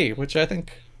NXT, which I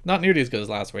think not nearly as good as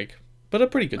last week, but a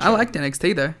pretty good show. I liked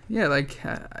NXT, though. Yeah, like,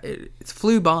 it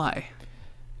flew by.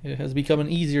 It has become an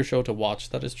easier show to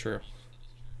watch. That is true.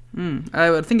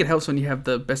 I think it helps when you have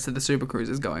the best of the Super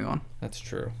Cruises going on. That's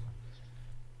true.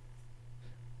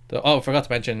 I forgot to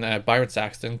mention Byron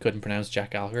Saxton couldn't pronounce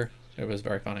Jack Gallagher. It was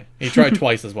very funny. He tried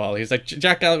twice as well. He's like,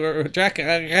 Jack Gallagher, Jack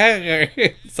Gallagher.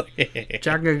 It's like,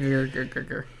 Jack.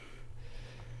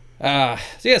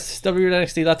 so yes,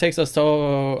 WNXT, that takes us to...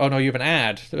 Oh no, you have an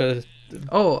ad.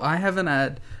 Oh, I have an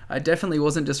ad. I definitely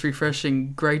wasn't just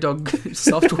refreshing Grey Dog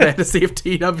software to see if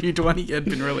TW20 had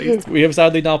been released. We have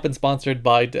sadly not been sponsored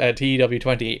by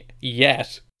TW20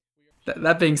 yet.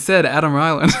 That being said, Adam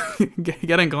Ryland,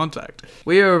 get in contact.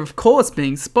 We are, of course,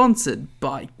 being sponsored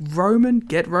by Roman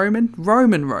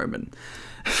Reigns.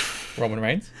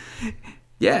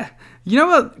 Yeah. You know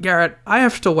what, Garrett? I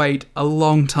have to wait a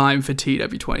long time for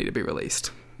TW20 to be released.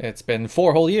 It's been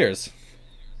 4 whole years.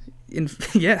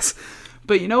 Yes.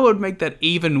 But you know what would make that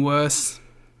even worse?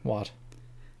 What?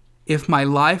 If my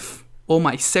life or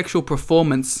my sexual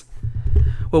performance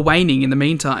were waning in the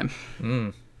meantime.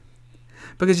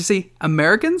 Because you see,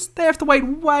 Americans, they have to wait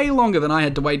way longer than I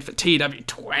had to wait for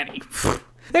TW20.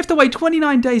 They have to wait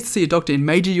 29 days to see a doctor in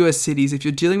major US cities if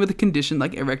you're dealing with a condition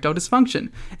like erectile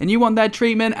dysfunction. And you want that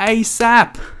treatment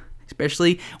ASAP.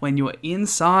 Especially when you're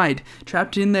inside,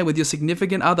 trapped in there with your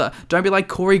significant other. Don't be like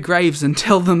Corey Graves and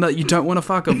tell them that you don't want to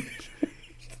fuck them.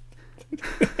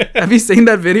 Have you seen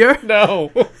that video?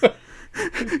 No.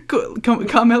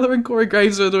 Carmella and Corey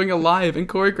Graves were doing a live, and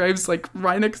Corey Graves, like,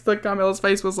 right next to Carmella's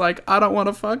face was like, I don't want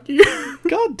to fuck you.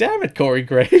 God damn it, Corey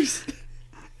Graves.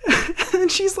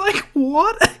 And she's like,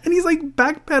 what? And he's like,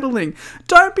 backpedaling.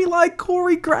 Don't be like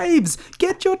Corey Graves.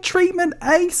 Get your treatment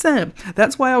ASAP.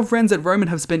 That's why our friends at Roman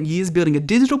have spent years building a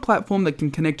digital platform that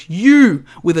can connect you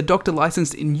with a doctor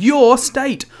licensed in your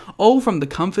state, all from the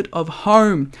comfort of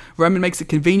home. Roman makes it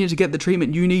convenient to get the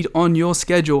treatment you need on your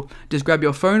schedule. Just grab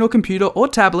your phone or computer or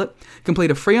tablet, complete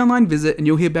a free online visit, and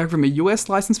you'll hear back from a US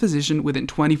licensed physician within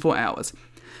 24 hours.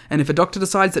 And if a doctor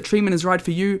decides that treatment is right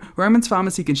for you, Roman's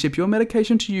Pharmacy can ship your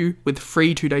medication to you with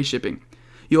free 2-day shipping.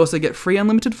 You also get free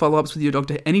unlimited follow-ups with your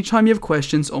doctor anytime you have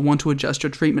questions or want to adjust your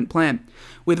treatment plan.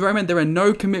 With Roman, there are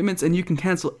no commitments and you can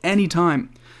cancel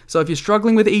anytime. So if you're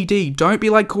struggling with ED, don't be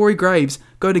like Corey Graves.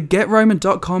 Go to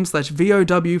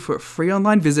getroman.com/VOW for a free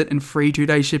online visit and free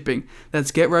 2-day shipping.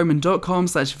 That's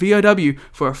getroman.com/VOW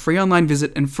for a free online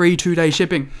visit and free 2-day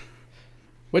shipping.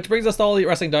 Which brings us to All Elite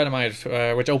Wrestling Dynamite,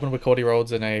 which opened with Cody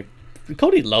Rhodes in a...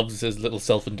 Cody loves his little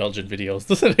self-indulgent videos,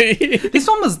 doesn't he? This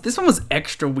one was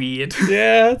extra weird.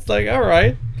 Yeah, it's like,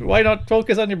 alright, why not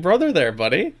focus on your brother there,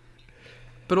 buddy?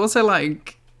 But also,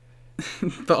 like,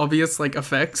 the obvious, like,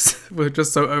 effects were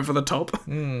just so over the top.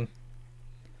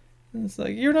 It's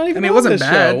like, you're not even I mean, it on wasn't this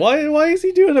bad. show. Why is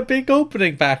he doing a big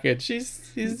opening package? He's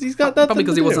got nothing Probably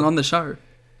because to he wasn't do. on the show.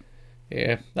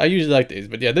 Yeah, I usually like these,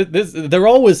 but yeah, they're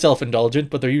always self-indulgent,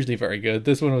 but they're usually very good.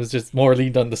 This one was just more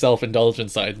leaned on the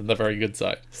self-indulgent side than the very good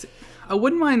side. I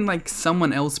wouldn't mind, like,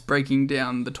 someone else breaking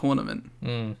down the tournament.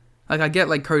 Like, I get,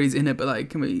 like, Cody's in it, but, like,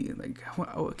 can we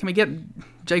get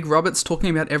Jake Roberts talking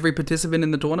about every participant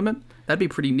in the tournament? That'd be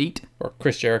pretty neat. Or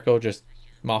Chris Jericho just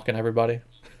mocking everybody.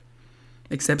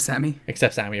 Except Sammy.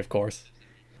 Except Sammy, of course.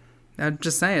 I'm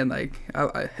just saying, like,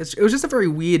 it was just a very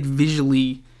weird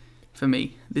visually for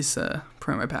me, this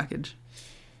promo package.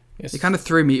 Yes. It kind of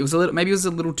threw me. It was a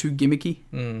little too gimmicky.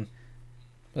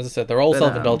 As I said, they're all But,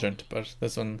 self-indulgent, but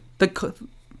this one...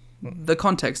 The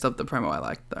context of the promo I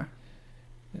liked, though.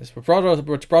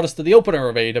 Which brought us to the opener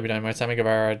of AEW Dynamite. Sammy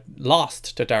Guevara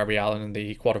lost to Darby Allin in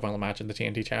the quarterfinal match in the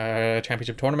TNT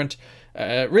Championship tournament.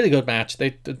 Really good match.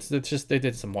 They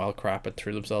did some wild crap and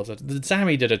threw themselves at.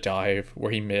 Sammy did a dive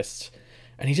where he missed,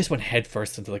 and he just went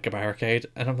headfirst into like a barricade.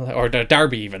 And I'm like, or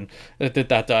Darby even did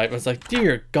that dive. I was like,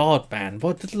 dear God, man,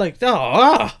 what? Like,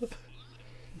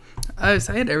 I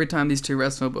say it every time these two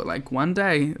wrestle, but like one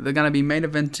day they're gonna be main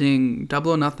eventing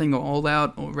Double or Nothing or All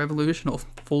Out or Revolution or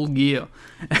Full Gear,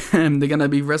 and they're gonna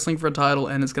be wrestling for a title,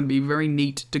 and it's gonna be very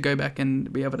neat to go back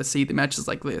and be able to see the matches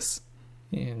like this.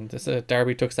 And this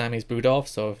Darby took Sammy's boot off,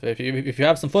 so if you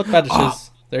have some foot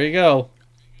fetishes, there you go.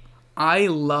 I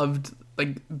loved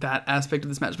like that aspect of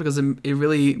this match because it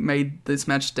really made this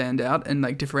match stand out and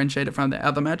like differentiate it from the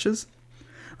other matches.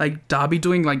 Like Darby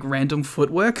doing like random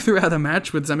footwork throughout the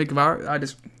match with Sammy Guevara,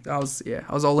 I was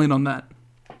all in on that.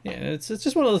 Yeah, it's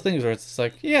just one of those things where it's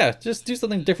like, yeah, just do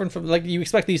something different from like you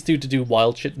expect these two to do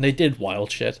wild shit, and they did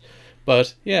wild shit,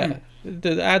 but yeah,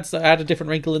 add a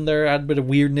different wrinkle in there, add a bit of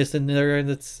weirdness in there,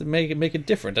 and make it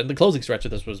different. And the closing stretch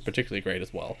of this was particularly great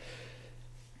as well.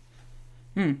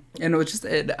 And it was just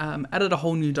it added a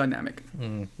whole new dynamic.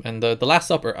 And the Last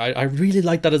Supper, I really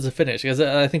like that as a finish, because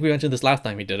I think we mentioned this last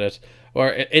time he did it,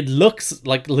 where it looks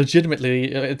like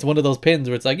legitimately it's one of those pins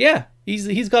where it's like, yeah,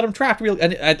 he's got him trapped real.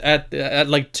 And at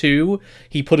like 2,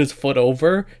 he put his foot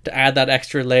over to add that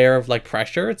extra layer of like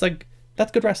pressure. It's like,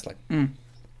 that's good wrestling.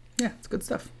 Yeah, it's good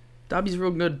stuff. Darby's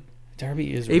real good.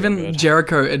 Darby is real even good.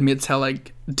 Jericho admits how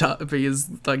like Darby is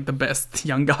like the best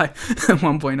young guy. At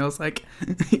one point, I was like,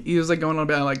 he was like going on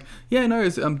about like, yeah, no,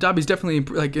 Darby's definitely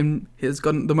like has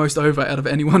gotten the most over out of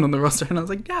anyone on the roster, and I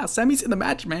was like, yeah, Sammy's in the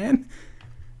match, man.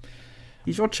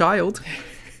 He's your child.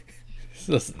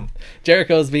 Listen,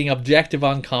 Jericho's being objective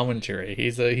on commentary.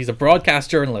 He's a broadcast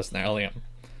journalist now, Liam.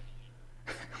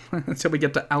 Until we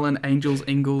get to Allen, Angels,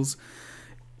 Ingalls,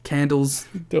 Candles.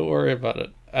 Don't worry about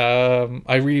it.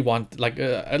 I really want, like,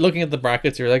 looking at the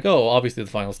brackets, you're like, oh, obviously the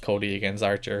final's Cody against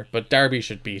Archer, but Darby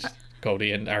should beat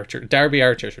Cody and Archer. Darby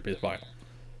Archer should be the final.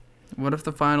 What if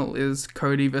the final is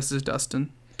Cody versus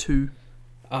Dustin 2?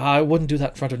 I wouldn't do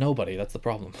that in front of nobody. That's the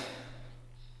problem.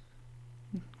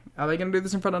 Are they going to do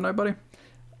this in front of nobody?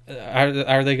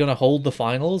 Are they going to hold the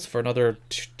finals for another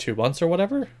 2 months or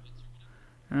whatever?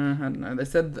 I don't know. They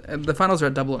said the finals are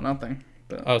at Double or Nothing.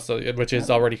 But Which is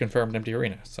already confirmed empty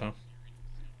arena, so.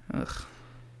 Ugh.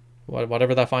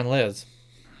 Whatever that final is.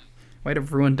 Way to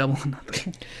ruin Double or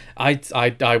Nothing. I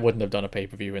wouldn't have done a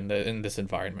pay-per-view in this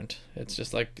environment. It's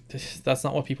just like, that's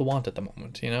not what people want at the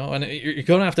moment, you know? And you're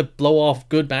going to have to blow off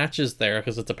good matches there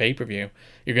because it's a pay-per-view.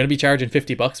 You're going to be charging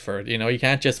 $50 for it, you know? You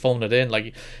can't just phone it in.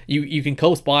 Like, you can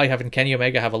coast by having Kenny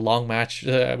Omega have a long match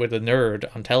with a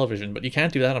nerd on television, but you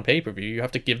can't do that on pay-per-view. You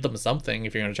have to give them something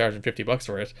if you're going to charge them $50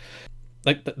 for it.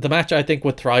 Like, the match I think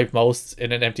would thrive most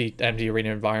in an empty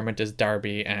arena environment is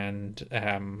Darby and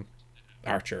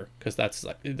Archer, because that's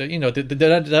like, you know, the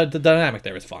dynamic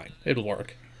there is fine. It'll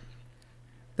work.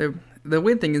 The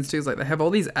weird thing is too is like they have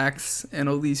all these acts and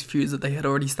all these feuds that they had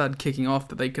already started kicking off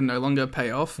that they can no longer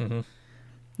pay off.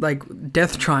 Like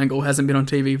Death Triangle hasn't been on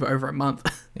TV for over a month.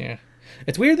 Yeah,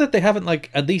 it's weird that they haven't,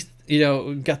 like, at least, you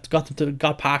know,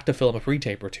 got Pac to film a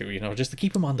pre-tape or two, you know, just to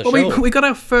keep him on the show. We got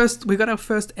our first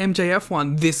MJF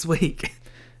one this week.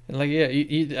 And like, yeah,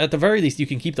 you, at the very least, you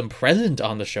can keep them present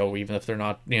on the show, even if they're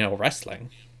not, you know, wrestling.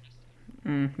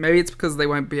 Maybe it's because they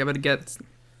won't be able to get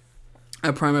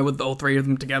a promo with all 3 of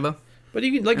them together. But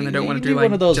you can, like, and they don't want to do one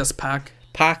like of those just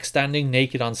Pac standing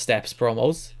naked on steps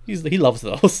promos. He loves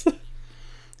those.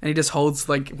 And he just holds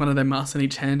like one of their masks in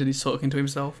each hand and he's talking to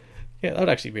himself. Yeah, that would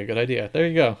actually be a good idea. There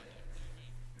you go.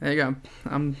 There you go.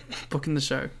 I'm booking the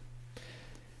show.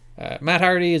 Matt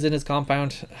Hardy is in his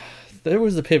compound. There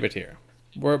was a pivot here,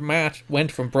 where Matt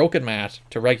went from broken Matt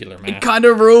to regular Matt. It kind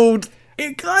of ruled.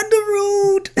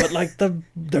 But like the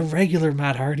regular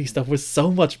Matt Hardy stuff was so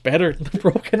much better than the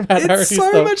broken Matt Hardy stuff.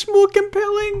 It's so much more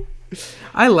compelling.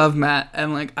 I love Matt,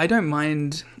 and like I don't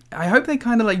mind. I hope they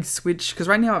kind of like switch, because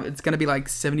right now it's going to be like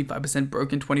 75%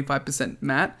 broken, 25%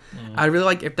 Matt. I really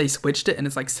like if they switched it and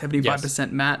it's like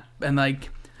 75% Matt, and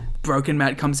like broken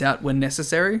Matt comes out when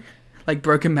necessary. Like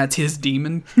broken Matt's his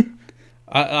demon.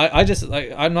 I just,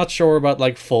 like, I'm not sure about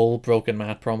like full broken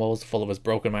Matt promos full of his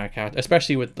broken Matt cat,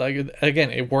 especially with, like,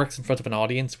 again, it works in front of an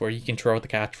audience where you can throw out the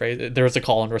catchphrase. There's a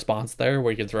call and response there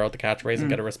where you can throw out the catchphrase and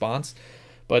get a response.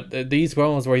 But these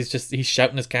promos where he's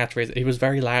shouting his catchphrase, he was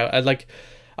very loud.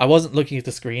 I wasn't looking at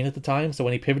the screen at the time, so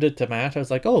when he pivoted to Matt, I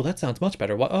was like, oh, that sounds much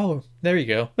better. What? Oh, there you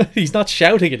go. He's not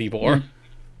shouting anymore.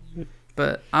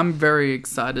 But I'm very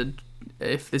excited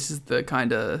if this is the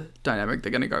kind of dynamic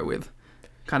they're going to go with.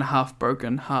 Kind of half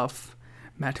broken, half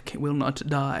Matt will not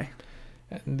die.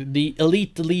 The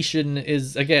Elite deletion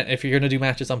is, again, if you're going to do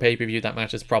matches on pay-per-view, that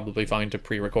match is probably fine to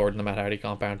pre-record in the Matt Hardy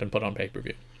compound and put on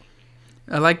pay-per-view.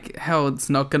 I like how it's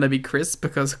not going to be Chris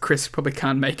because Chris probably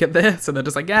can't make it there, so they're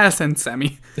just like, send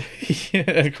Sammy.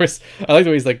 Yeah, Chris, I like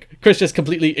the way he's like, Chris just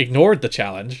completely ignored the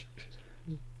challenge.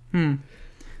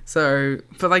 So,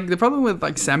 but like the problem with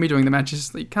like Sammy doing the match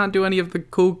is you can't do any of the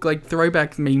cool like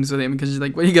throwback memes with him because you're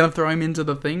like, what, are you gonna throw him into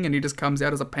the thing and he just comes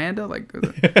out as a panda? Like,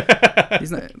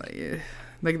 he's not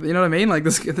like you know what I mean? Like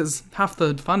this half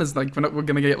the fun is like we're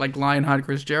gonna get like Lionheart,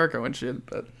 Chris Jericho and shit,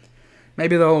 but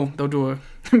maybe they'll do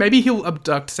maybe he'll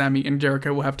abduct Sammy and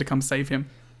Jericho will have to come save him.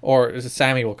 Or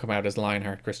Sammy will come out as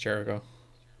Lionheart, Chris Jericho.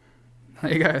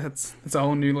 There you go. That's a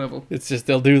whole new level. It's just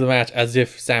they'll do the match as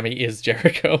if Sammy is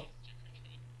Jericho.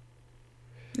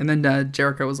 And then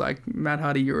Jericho was like, Matt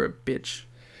Hardy, you're a bitch.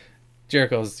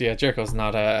 Jericho's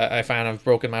not a fan of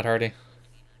broken Matt Hardy.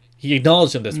 He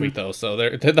acknowledged him this week though, so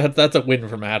that's a win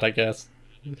for Matt, I guess.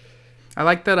 I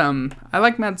like that. I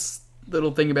like Matt's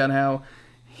little thing about how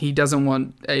he doesn't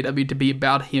want AEW to be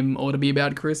about him or to be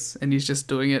about Chris, and he's just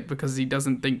doing it because he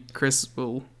doesn't think Chris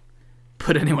will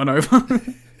put anyone over.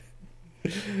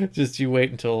 Just you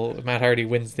wait until Matt Hardy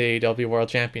wins the AEW World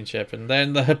Championship, and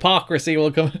then the hypocrisy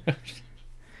will come out.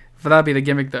 But that'd be the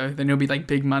gimmick, though. Then he'll be like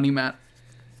Big Money Matt.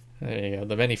 There you go.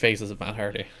 The many faces of Matt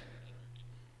Hardy.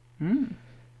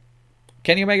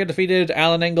 Kenny Omega defeated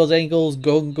Alan Engels,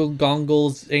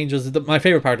 Gongles, Angels. My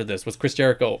favorite part of this was Chris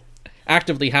Jericho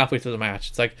actively halfway through the match.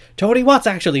 It's like, Tony, what's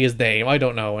actually his name? I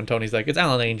don't know. And Tony's like, it's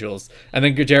Alan Angels. And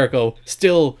then Jericho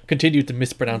still continued to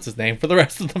mispronounce his name for the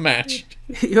rest of the match.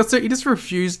 He just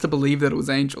refused to believe that it was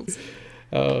Angels.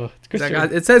 Oh, it's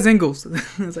like, it says Ingles.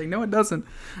 It's like, no, it doesn't.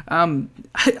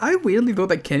 I weirdly thought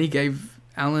that Kenny gave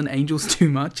Alan Angels too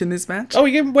much in this match. Oh,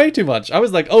 he gave him way too much. I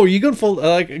was like, oh, are you going full?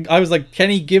 I was like,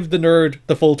 Kenny, give the nerd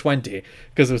the full 20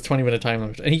 because it was 20-minute time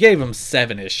limit, and he gave him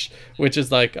 7-ish, which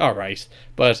is like, all right,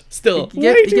 but still, he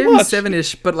gave him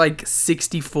 7-ish, but like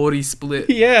 60-40 split.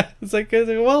 Yeah, it's like,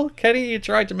 well, Kenny, you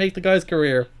tried to make the guy's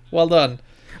career. Well done.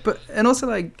 But and also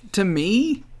like to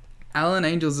me, Alan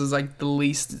Angels is like the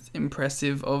least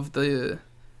impressive of the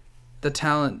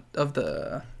talent of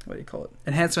the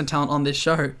enhancement talent on this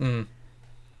show.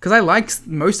 Because I liked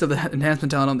most of the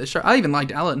enhancement talent on this show. I even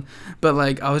liked Alan, but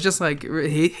like I was just like,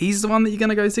 he's the one that you're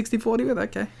gonna go 60-40 with.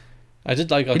 Okay. I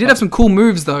did like. He did have some cool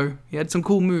moves though. He had some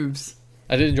cool moves.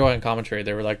 I did enjoy on commentary.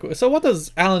 They were like, so what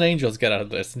does Alan Angels get out of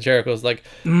this? And Jericho's like,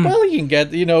 well, he can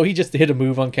get, he just hit a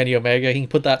move on Kenny Omega. He can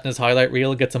put that in his highlight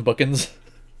reel and get some bookings.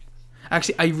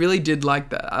 Actually, I really did like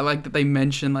that. I like that they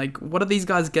mentioned, like, what do these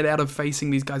guys get out of facing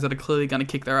these guys that are clearly going to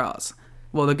kick their ass?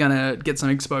 Well, they're going to get some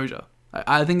exposure.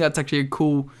 I think that's actually a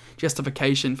cool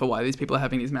justification for why these people are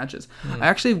having these matches. I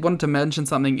actually wanted to mention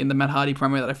something in the Matt Hardy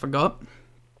promo that I forgot.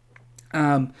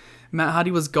 Matt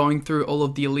Hardy was going through all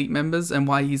of the Elite members and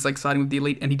why he's, like, siding with the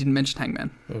Elite, and he didn't mention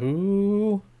Hangman.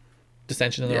 Ooh.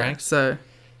 Dissension in the ranks? So,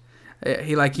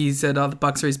 he said, the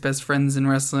Bucks are his best friends in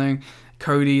wrestling.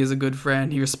 Cody is a good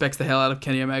friend. He respects the hell out of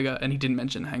Kenny Omega, and he didn't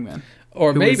mention Hangman.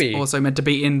 Or maybe was also meant to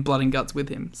be in Blood and Guts with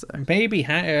him. So maybe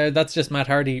that's just Matt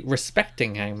Hardy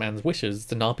respecting Hangman's wishes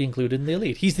to not be included in the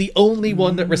Elite. He's the only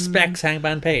one that respects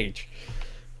Hangman Page.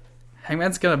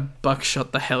 Hangman's gonna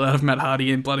buckshot the hell out of Matt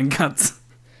Hardy in Blood and Guts.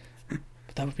 But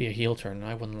that would be a heel turn, and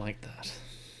I wouldn't like that.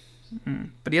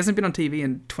 But he hasn't been on TV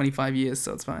in 25 years,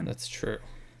 so it's fine. That's true.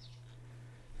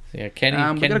 Yeah, Kenny.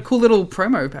 We got a cool little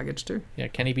promo package too. Yeah,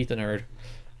 Kenny beat the nerd.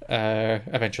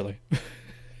 Eventually.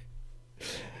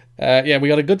 We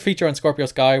got a good feature on Scorpio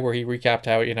Sky where he recapped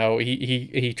how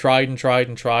he tried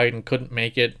and couldn't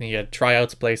make it, and he had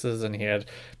tryouts places and he had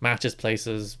matches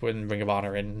places in Ring of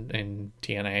Honor in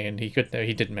TNA, and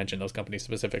he didn't mention those companies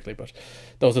specifically, but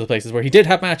those are the places where he did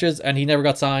have matches and he never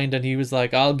got signed, and he was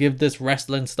like, I'll give this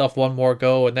wrestling stuff one more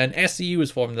go, and then SCU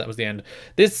was formed. That was the end.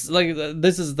 This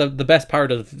is the best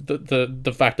part of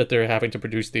the fact that they're having to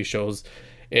produce these shows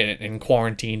in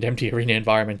quarantined, empty arena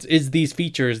environments is these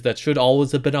features that should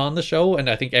always have been on the show, and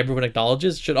I think everyone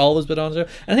acknowledges should always been on the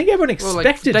show. And I think everyone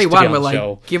expected day to one, be on the we're show.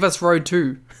 like, give us Road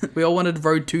 2. We all wanted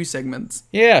Road 2 segments.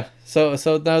 Yeah, so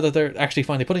now that they're actually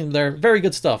finally putting their very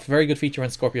good stuff, very good feature on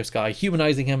Scorpio Sky,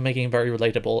 humanizing him, making him very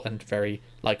relatable and very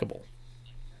likable.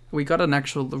 We got an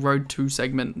actual Road 2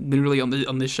 segment literally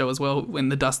on this show as well, in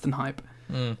the Dustin hype.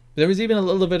 There was even a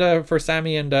little bit for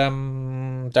Sammy and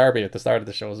Darby at the start of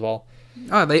the show as well.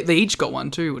 Oh, they each got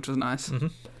one too, which was nice.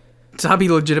 Darby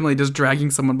legitimately just dragging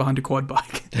someone behind a quad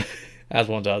bike. As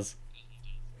one does.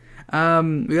 We got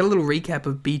a little recap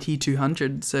of BT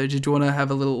 200. So did you want to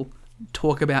have a little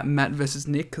talk about Matt versus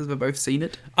Nick, because we've both seen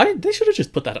it? They should have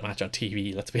just put that match on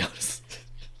TV, let's be honest.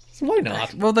 Why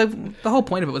not? Well, the whole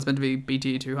point of it was meant to be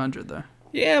BTE 200, though.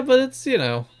 Yeah, but it's,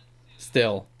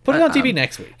 still. Put it on TV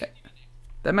next week.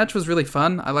 That match was really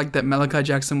fun. I like that Malachi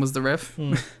Jackson was the ref.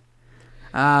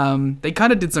 They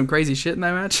kind of did some crazy shit in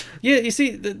that match. Yeah, you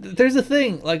see, there's a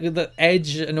thing, like the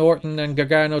Edge and Orton and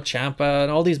Gargano Ciampa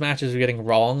and all these matches are getting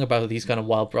wrong about these kind of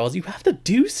wild brawls. You have to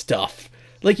do stuff.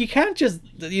 Like, you can't just,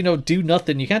 do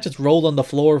nothing. You can't just roll on the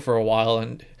floor for a while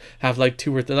and have, like,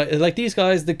 two or three... Like these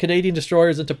guys, the Canadian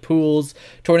Destroyers into pools,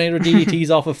 Tornado DDTs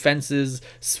off of fences,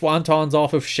 Swantons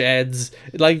off of sheds.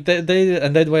 Like, they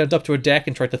and then went up to a deck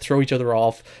and tried to throw each other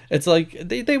off. It's like,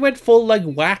 they went full, like,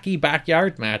 wacky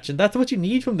backyard match, and that's what you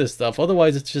need from this stuff.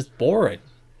 Otherwise, it's just boring.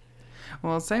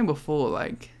 Well, I was saying before,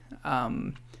 like,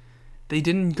 they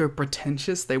didn't go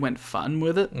pretentious. They went fun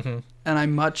with it. Mm-hmm. And I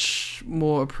much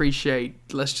more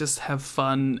appreciate, let's just have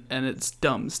fun and it's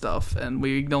dumb stuff. And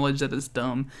we acknowledge that it's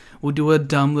dumb. We'll do a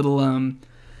dumb little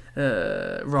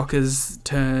Rocker's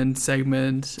Turn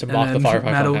segment. To mock the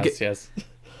Firefly Funhouse, yes.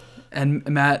 And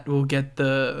Matt will get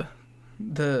the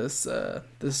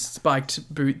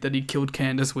spiked boot that he killed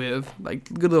Candace with.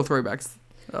 Like, good little throwbacks.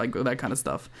 Like, that kind of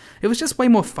stuff. It was just way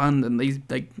more fun than these,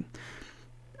 like...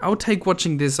 I would take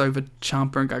watching this over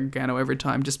Ciampa and Gargano every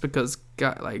time, just because,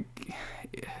 like,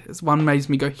 one makes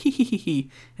me go hee hee hee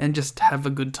hee and just have a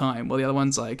good time, while the other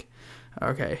one's like,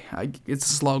 okay, it's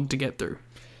a slog to get through.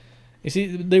 You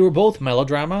see, they were both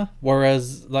melodrama,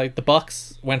 whereas, like, the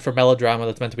Bucks went for melodrama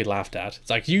that's meant to be laughed at. It's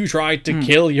like, you tried to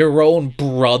kill your own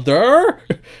brother?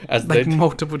 As like,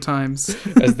 multiple times.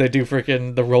 As they do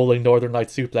freaking the rolling Northern Light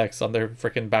suplex on their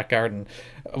freaking back garden.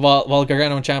 While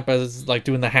Gargano and Ciampa is, like,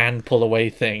 doing the hand pull away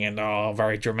thing, and,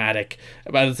 very dramatic.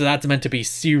 But that's meant to be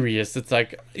serious. It's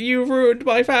like, you ruined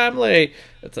my family!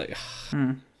 It's like...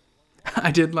 I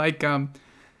did like,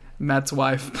 Matt's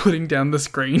wife putting down the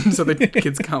screen so the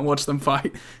kids can't watch them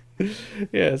fight.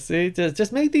 Yeah, see,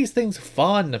 just make these things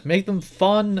fun. Make them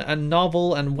fun and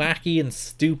novel and wacky and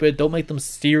stupid. Don't make them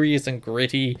serious and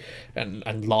gritty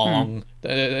and long.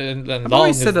 And long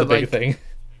is the big thing.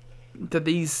 That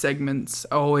these segments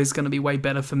are always going to be way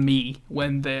better for me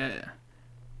when they're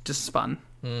just fun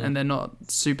and they're not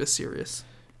super serious.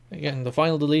 Again, the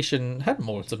final deletion had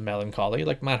moments of melancholy,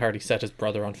 like Matt Hardy set his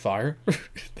brother on fire.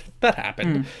 That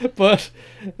happened. But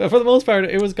for the most part,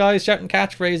 it was guys shouting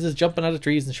catchphrases, jumping out of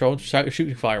trees, and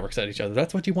shooting fireworks at each other.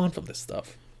 That's what you want from this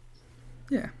stuff.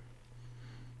 Yeah.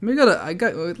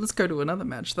 Let's go to another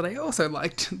match that I also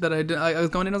liked. That I was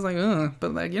going in, I was like, ugh.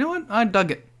 But, like, you know what? I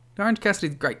dug it. Orange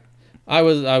Cassidy's great. I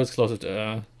was closer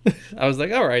to... I was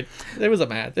like, alright. It was a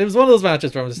match. It was one of those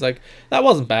matches where I'm just like, that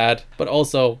wasn't bad, but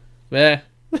also,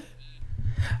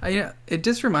 it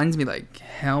just reminds me, like,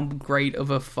 how great of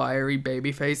a fiery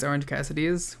babyface Orange Cassidy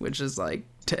is, which is, like,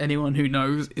 to anyone who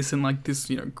knows, isn't, like, this,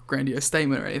 grandiose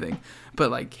statement or anything,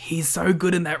 but, like, he's so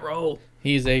good in that role.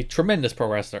 He's a tremendous pro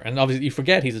wrestler, and obviously you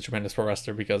forget he's a tremendous pro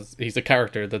wrestler because he's a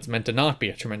character that's meant to not be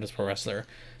a tremendous pro wrestler,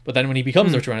 but then when he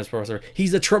becomes a tremendous pro wrestler,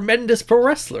 he's a tremendous pro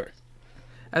wrestler.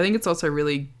 I think it's also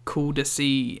really cool to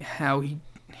see how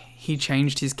he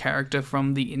changed his character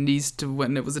from the indies to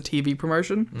when it was a TV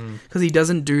promotion, because he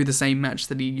doesn't do the same match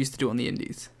that he used to do on the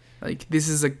indies. Like, this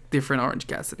is a different Orange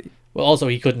Cassidy. Well, also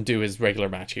he couldn't do his regular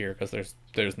match here because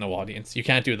there's no audience. You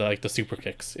can't do the super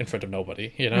kicks in front of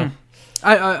nobody,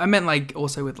 I meant, like,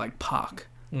 also with, like, Park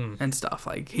and stuff.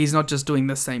 Like, he's not just doing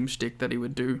the same shtick that he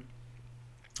would do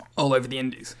all over the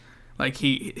indies. Like,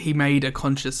 he made a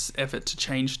conscious effort to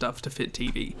change stuff to fit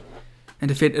TV and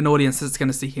to fit an audience that's going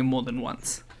to see him more than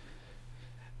once.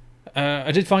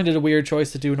 I did find it a weird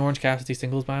choice to do an Orange Cassidy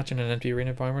singles match in an empty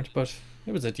arena environment, but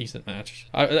it was a decent match.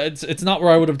 It's not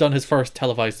where I would have done his first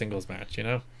televised singles match,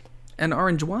 And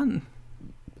Orange won.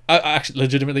 I actually,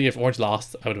 legitimately, if Orange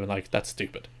lost, I would have been like, that's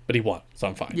stupid. But he won, so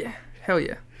I'm fine. Yeah, hell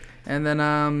yeah. And then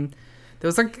there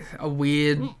was, like, a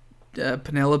weird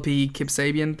Penelope Kip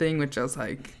Sabian thing, which I was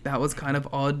like, that was kind of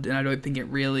odd, and I don't think it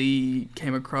really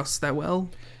came across that well.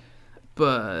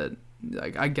 But...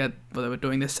 like, I get what they were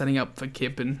doing. They're setting up for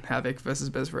Kip and Havoc versus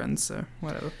Best Friends, so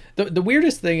whatever. The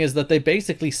weirdest thing is that they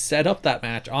basically set up that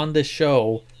match on this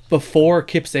show before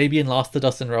Kip Sabian lost to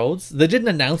Dustin Rhodes. They didn't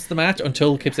announce the match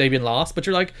until Kip Sabian lost, but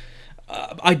you're like,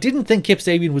 I didn't think Kip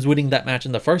Sabian was winning that match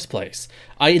in the first place.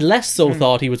 I less so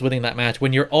thought he was winning that match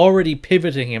when you're already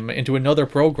pivoting him into another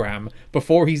program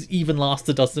before he's even lost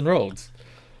to Dustin Rhodes.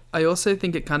 I also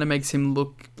think it kind of makes him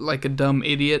look like a dumb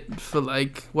idiot for,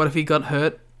 like, what if he got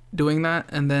hurt doing that,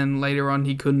 and then later on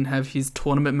he couldn't have his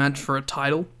tournament match for a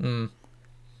title.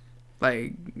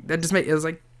 Like, that just made it was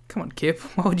like, come on, Kip,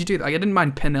 why would you do that? Like, I didn't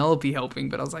mind Penelope helping,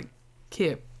 but I was like,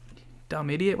 Kip, dumb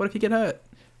idiot, what if you get hurt?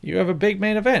 You have a big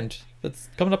main event that's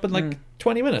coming up in like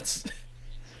 20 minutes.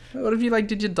 What if you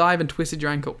did you dive and twisted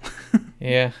your ankle?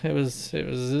 Yeah, it was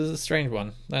a strange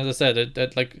one. As I said,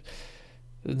 it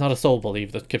not a soul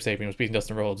believed that Kip Sabian was beating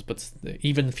Dustin Rhodes, but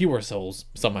even fewer souls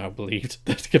somehow believed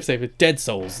that Kip Sabian, dead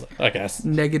souls, I guess,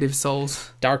 Negative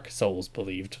souls. dark souls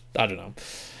believed. I don't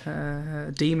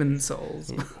know. Demon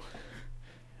souls.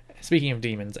 Speaking of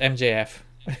demons, MJF.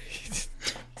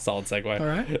 Solid segue. All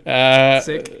right. Uh,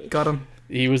 Sick. Got him.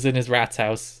 He was in his rat's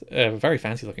house, a very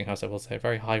fancy looking house, I will say,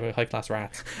 very high class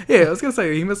rats. Yeah, I was gonna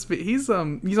say he must be. He's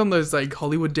on those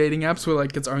Hollywood dating apps where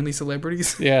it's only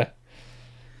celebrities. Yeah,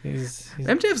 he's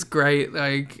MJF's great.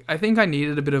 I think I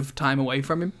needed a bit of time away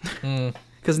from him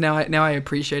because now I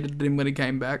appreciated him when he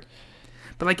came back.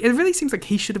 But it really seems like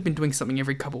he should have been doing something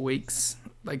every couple weeks.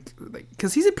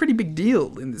 Because he's a pretty big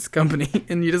deal in this company,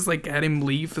 and you just had him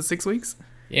leave for 6 weeks.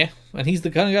 Yeah, and he's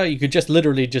the kind of guy you could just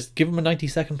literally just give him a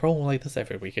 90-second promo like this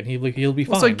every week, and he'll be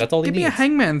fine. Also, That's all he give needs. me a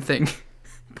Hangman thing.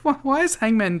 Why has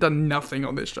Hangman done nothing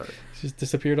on this show? He's just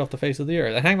disappeared off the face of the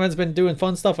earth. And Hangman's been doing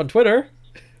fun stuff on Twitter.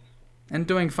 And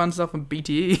doing fun stuff on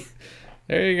BTE.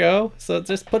 There you go. So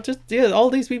all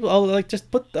these people,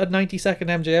 just put a 90-second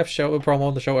MJF show, a promo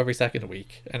on the show every second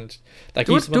week, and Do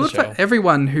keeps him on it the show. for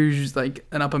everyone who's an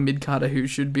upper mid-carder who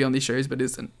should be on these shows but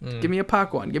isn't. Give me a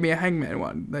Park one. Give me a Hangman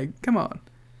one. Come on.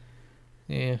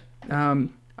 Yeah.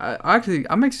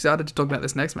 I'm excited to talk about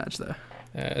this next match though.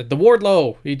 The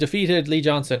Wardlow, he defeated Lee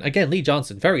Johnson. Again, Lee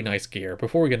Johnson, very nice gear.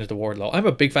 Before we get into Wardlow, I'm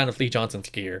a big fan of Lee Johnson's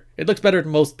gear. It looks better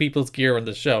than most people's gear on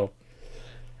the show.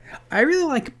 I really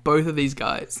like both of these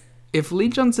guys. If Lee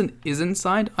Johnson isn't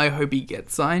signed, I hope he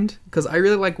gets signed. Because I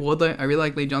really like Wardlow, I really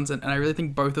like Lee Johnson, and I really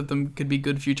think both of them could be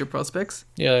good future prospects.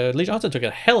 Yeah, Lee Johnson took a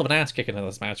hell of an ass kicking in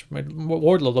this match.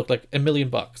 Wardlow looked like $1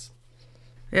 million.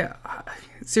 Yeah,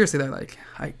 seriously though,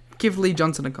 I give Lee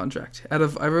Johnson a contract. Out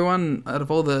of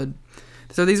all the...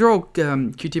 So these are all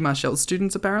QT Marshall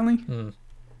students, apparently.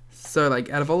 So, out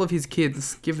of all of his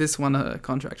kids, give this one a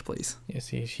contract, please. Yes,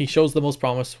 he shows the most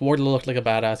promise. Wardlow looked like a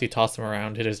badass. He tossed him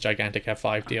around, hit his gigantic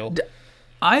F5 deal.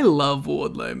 I love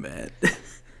Wardlow, man.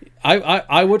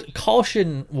 I would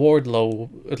caution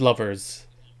Wardlow lovers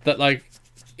that,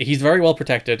 he's very well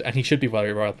protected, and he should be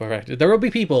very well protected. There will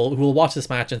be people who will watch this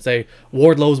match and say,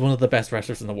 Wardlow's one of the best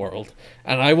wrestlers in the world.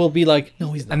 And I will be like,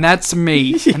 no, he's not. And that's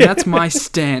me. And that's my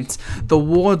stance. The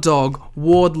War Dog,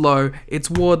 Wardlow, it's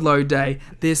Wardlow Day.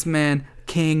 This man,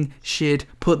 king, shit,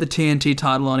 put the TNT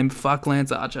title on him. Fuck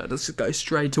Lance Archer. Let's just go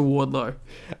straight to Wardlow.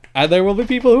 And there will be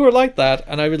people who are like that,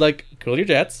 and I would like, cool your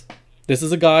jets. This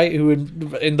is a guy who,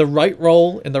 in the right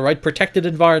role, in the right protected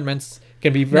environments,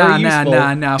 can be very useful.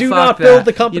 Nah. Do fuck not that. build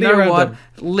the company you know around what? him.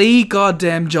 Lee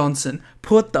goddamn Johnson.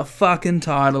 Put the fucking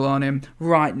title on him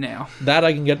right now. That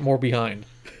I can get more behind.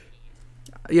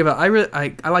 Yeah, but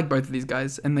I like both of these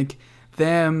guys. And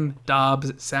them,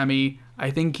 Dubs, Sammy,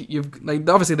 I think you've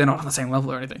obviously they're not on the same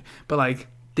level or anything. But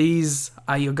these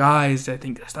are your guys, I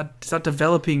think. Start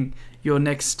developing your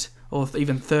next or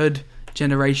even third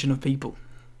generation of people.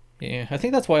 Yeah, I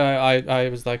think that's why I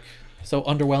was so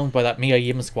underwhelmed by that Mia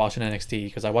Yim squash in NXT,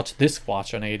 because I watched this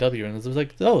squash on AEW and it was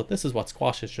like, oh, this is what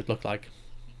squashes should look like.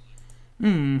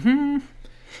 Mm-hmm.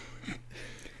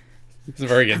 It's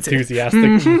very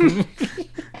enthusiastic.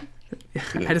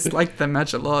 I just liked that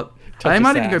match a lot. Touch I his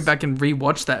might even go ass. back and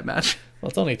rewatch that match. Well,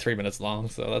 it's only 3 minutes long,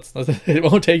 so that's it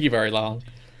won't take you very long.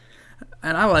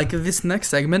 And I like this next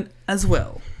segment as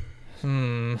well.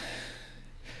 The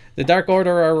Dark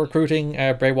Order are recruiting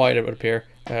Bray Wyatt, it would appear.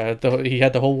 He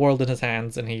had the whole world in his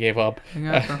hands and he gave up.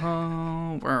 You got the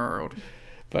whole world.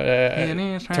 But In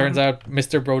his turns out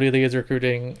Mr. Brody Lee is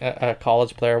recruiting a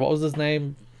college player. What was his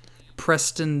name? Vance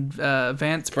Preston.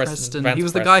 Vance He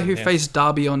was the guy Preston, who yes. faced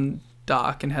Darby on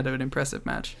Dark and had an impressive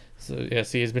match. So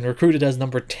yes, he has been recruited as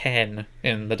number 10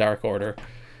 in the Dark Order.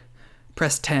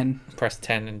 Press 10. Press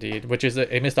 10 indeed, which is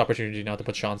a missed opportunity now to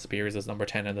put Sean Spears as number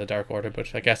 10 in the Dark Order,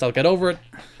 but I guess I'll get over it.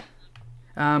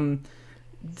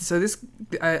 So this,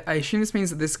 I assume this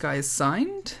means that this guy is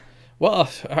signed? Well,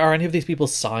 are any of these people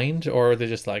signed, or are they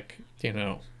just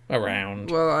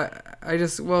around? Well,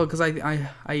 because I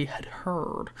had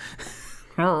heard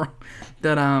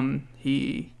that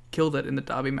he killed it in the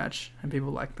Derby match, and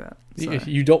people like that. So.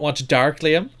 You don't watch Dark,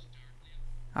 Liam?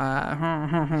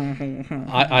 I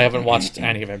I haven't watched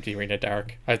any of Empty Arena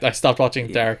Dark. I stopped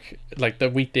watching Dark, the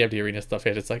week the Empty Arena stuff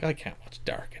hit. It's like, I can't watch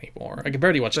Dark anymore. I can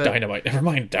barely watch Dynamite, never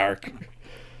mind Dark.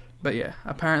 But yeah,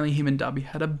 apparently him and Darby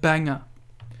had a banger.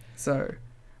 So,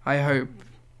 I hope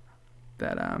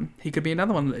that he could be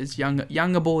another one of those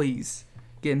younger boys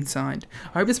getting signed.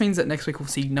 I hope this means that next week we'll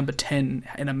see number 10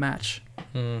 in a match.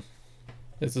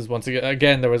 This is once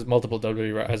again there was multiple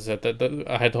WWE, as I said,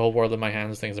 I had the whole world in my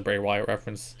hands thing as a Bray Wyatt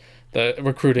reference. The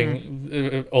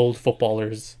recruiting old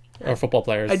footballers or football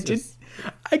players.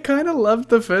 I kind of loved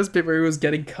the first bit where he was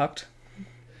getting cut.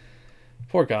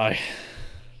 Poor guy.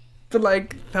 But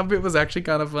like that bit was actually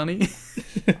kind of funny.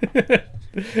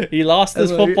 He lost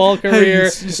his football career. Hey, you're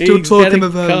still talking to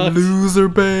that loser,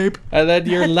 babe. And then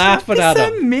you're laughing at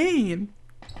him. So mean.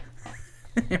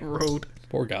 Rude.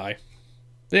 Poor guy.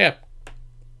 Yeah.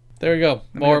 There we go.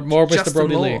 More Mr. Justin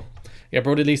Brody Law. Lee. Yeah,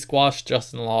 Brody Lee squashed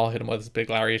Justin Law, hit him with his big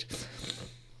lariat.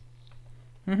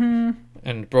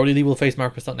 And Brody Lee will face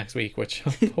Marcus Stunt next week, which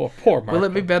poor Marcus. Will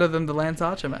it be better than the Lance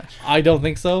Archer match? I don't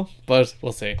think so, but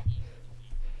we'll see.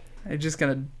 He's just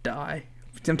gonna die.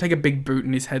 He's gonna take a big boot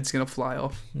and his head's gonna fly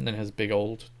off. And then his big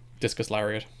old discus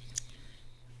lariat.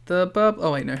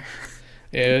 Oh wait, no.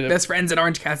 Yeah, Best friends at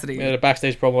Orange Cassidy. the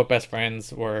backstage promo with Best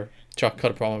Friends where Chuck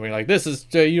cut a promo being like, "This is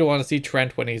you don't want to see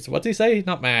Trent when he's what's he say? He's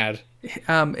not mad." You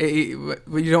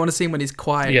don't want to see him when he's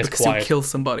quiet Yes, because quiet. he'll kill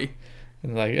somebody.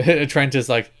 And like Trent is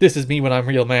like, "This is me when I'm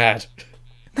real mad."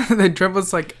 Then Trent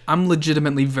was like, "I'm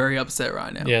legitimately very upset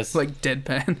right now." Yes. Like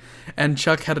deadpan. And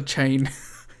Chuck had a chain.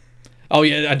 Oh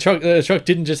yeah, and Chuck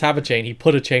didn't just have a chain; he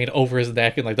put a chain over his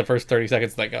neck in like the first 30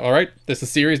 seconds. Like, all right, this is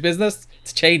serious business.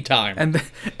 It's chain time. And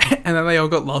then they all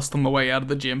got lost on the way out of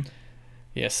the gym.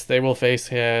 Yes, they will face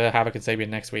Havoc and Sabian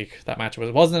next week. That match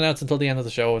wasn't announced until the end of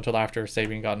the show, until after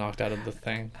Sabian got knocked out of the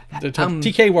thing.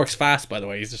 TK works fast, by the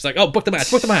way. He's just like, "Oh, book the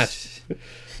match."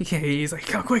 Yeah, he's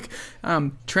like, "Oh, quick."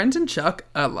 Trent and Chuck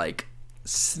are like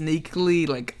sneakily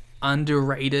like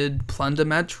underrated plunder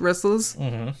match wrestlers.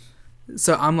 Mm-hmm.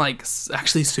 So I'm like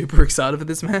actually super excited for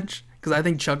this match because I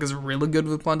think Chuck is really good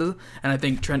with plunder, and I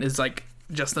think Trent is like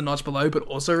just a notch below, but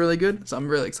also really good. So I'm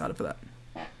really excited for that.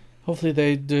 Hopefully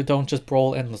they don't just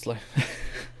brawl endlessly.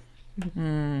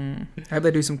 I hope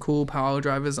they do some cool power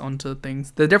drivers onto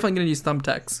things. They're definitely going to use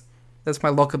thumbtacks. That's my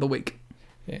lock of the week.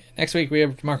 Yeah. Next week we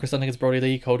have Marcus Stunt against Brody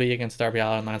Lee, Cody against Darby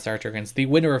Allin, and Lance Archer against the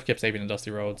winner of Kip Sabian and Dusty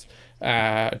Rhodes,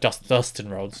 Dustin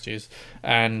Rhodes, jeez,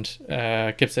 and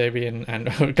Kip Sabian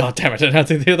and God damn it,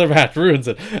 announcing the other match ruins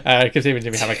it. Kip Sabian and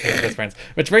Jimmy Havoc against Best Friends,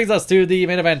 which brings us to the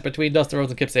main event between Dustin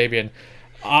Rhodes and Kip Sabian.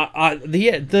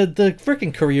 The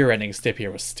freaking career-ending stip here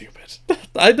was stupid.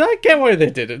 I get why they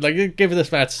did it. Like, give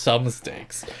this match some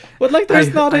stakes, but like,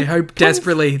 there's not. I hope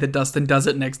desperately that Dustin does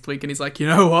it next week, and he's like, you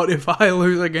know what? If I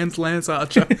lose against Lance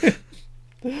Archer,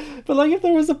 but like, if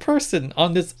there was a person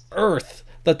on this earth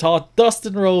that thought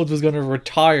Dustin Rhodes was going to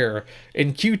retire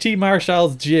in QT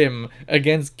Marshall's gym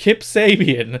against Kip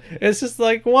Sabian, it's just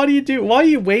like, what do you do? Why are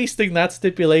you wasting that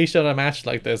stipulation on a match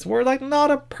like this? Where like not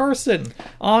a person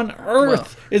on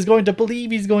earth is going to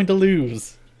believe he's going to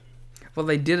lose. well,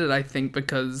 they did it, I think,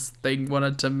 because they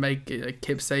wanted to make a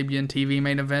Kip Sabian TV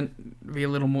main event be a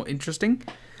little more interesting.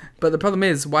 But the problem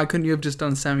is, why couldn't you have just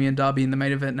done Sammy and Darby in the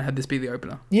main event and had this be the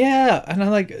opener? Yeah, and I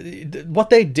like what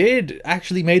they did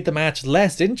actually made the match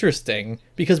less interesting,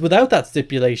 because without that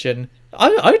stipulation,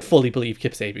 I'd fully believe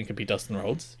Kip Sabian could be Dustin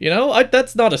Rhodes. You know,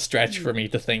 that's not a stretch for me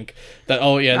to think that.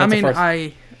 Oh yeah, that's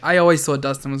I always thought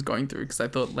Dustin was going through because I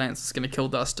thought Lance was going to kill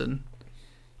Dustin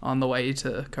on the way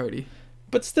to Cody.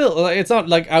 But still, like, it's not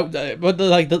like out. But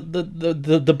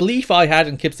the belief I had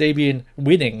in Kip Sabian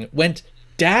winning went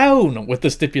down with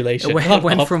the stipulation. It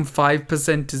went from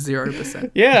 5% to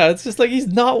 0%. Yeah, it's just like he's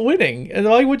not winning. And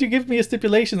why would you give me a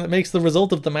stipulation that makes the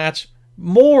result of the match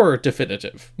more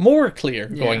definitive, more clear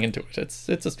going into it?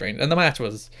 It's a strange. And the match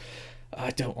was, I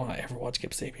don't want to ever watch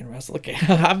Kip Sabian wrestle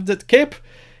again. Kip,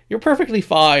 you're perfectly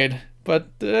fine, but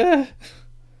I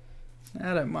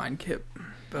don't mind Kip,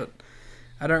 but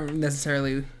I don't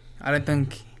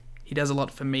think he does a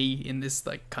lot for me in this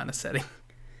like kind of setting.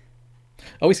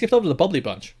 Oh, we skipped over the Bubbly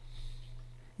Bunch.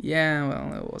 Yeah,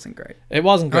 well, it wasn't great. It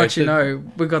wasn't great. Actually, no,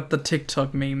 we got the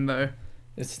TikTok meme though.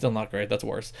 It's still not great. That's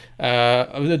worse.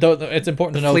 It's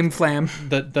important to note Flim flam.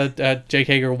 that Jake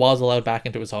Hager was allowed back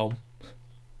into his home.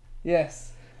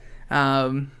 Yes.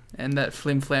 And that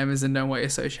flim flam is in no way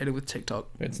associated with TikTok.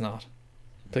 It's not.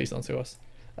 Please don't sue us.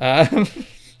 I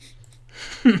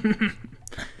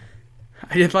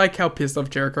did like how pissed off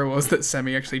Jericho was that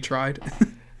Sammy actually tried.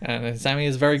 And Sammy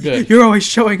is very good. You're always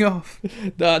showing off.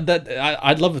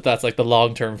 I'd love if that's like the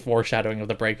long-term foreshadowing of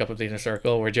the breakup of the Inner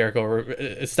Circle, where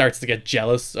Jericho starts to get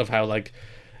jealous of how like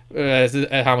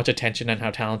how much attention and how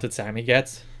talented Sammy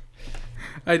gets.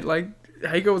 I like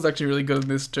Hager was actually really good in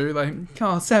this too. Like,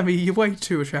 oh, Sammy, you're way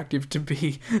too attractive to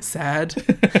be sad.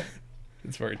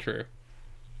 It's very true.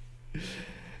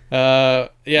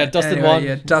 Dustin won.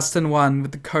 Yeah, Dustin won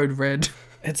with the code red.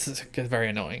 It's very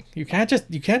annoying. You can't just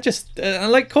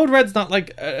like Code Red's not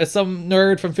like some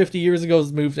nerd from 50 years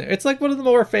ago's move. It's like one of the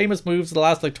more famous moves of the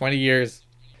last like 20 years.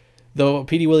 Though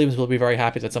Petey Williams will be very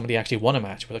happy that somebody actually won a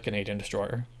match with a Canadian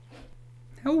Destroyer.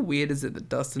 How weird is it that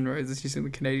Dustin Rhodes is using the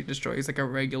Canadian Destroyer as like a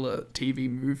regular TV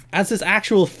move? As his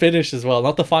actual finish as well,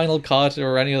 not the final cut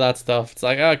or any of that stuff. It's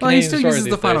like, oh, Canadian Well, he still Destroyer uses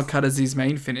these the final days. cut as his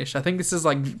main finish. I think this is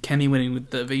like Kenny winning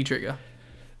with the V trigger.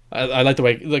 I like the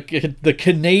way the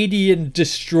Canadian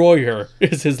Destroyer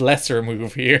is his lesser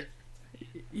move here.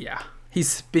 Yeah. His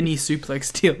spinny suplex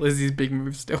still is his big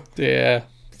move still. Yeah,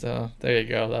 so there you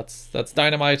go. That's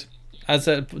Dynamite. As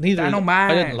I said,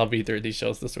 Dynamite. I didn't love either of these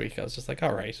shows this week. I was just like,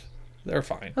 all right, they're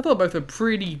fine. I thought both were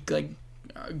pretty like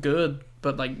good,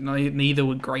 but like neither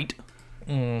were great.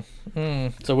 So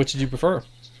which did you prefer?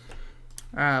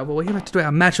 Well, we have to do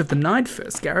our match of the night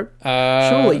first, Garrett. Uh,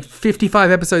 Surely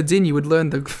 55 episodes in, you would learn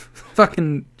the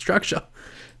fucking structure.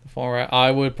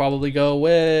 I would probably go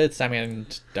with Sammy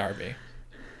and Darby.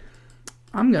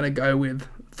 I'm going to go with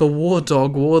the War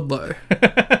Dog Wardlow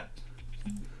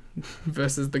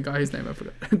versus the guy whose name I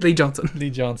forgot. Lee Johnson. Lee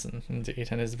Johnson, indeed,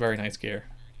 and his very nice gear.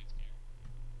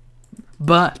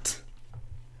 But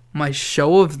my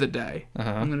show of the day, Uh-huh.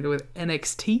 I'm going to go with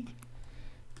NXT.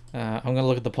 I'm going to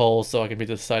look at the polls so I can be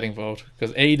the deciding vote.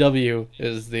 Because AEW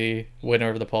is the winner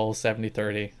of the polls,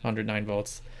 70-30, 109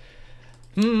 votes.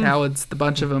 Cowards, the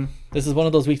bunch of them. This is one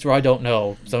of those weeks where I don't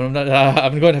know. So I'm going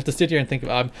to have to sit here and think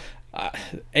about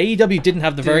AEW didn't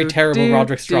have the very terrible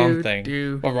Roderick Strong thing.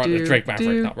 Or Drake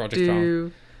Maverick, not Roderick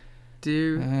Strong.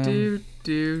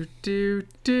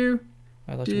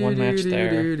 I liked one match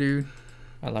there.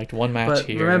 I liked one match But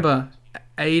here. remember,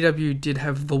 AEW did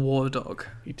have the War Dog.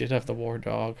 He did have the War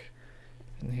Dog.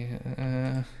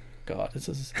 God, this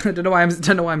is I don't know why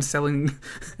I'm selling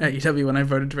AEW when I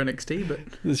voted for NXT, but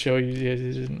this show you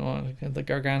didn't want. The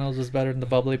Garganos was better than the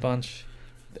Bubbly Bunch.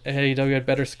 AEW had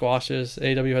better squashes.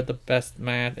 AEW had the best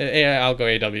match. I'll go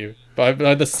AEW. But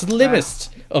by the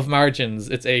slimmest of margins,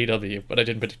 it's AEW. But I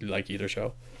didn't particularly like either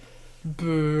show.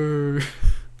 boo.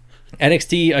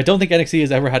 NXT, I don't think NXT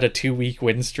has ever had a 2-week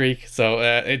win streak, so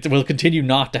it will continue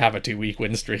not to have a 2-week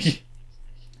win streak.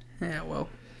 Yeah, well,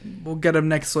 we'll get them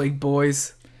next week,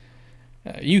 boys.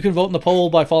 You can vote in the poll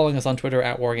by following us on Twitter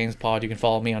at WarGamesPod. You can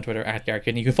follow me on Twitter at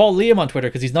Garkin. You can follow Liam on Twitter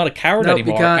because he's not a coward Nope,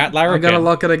 anymore you can't. at Larrikin. I'm gonna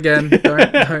lock it again.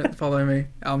 Don't follow me.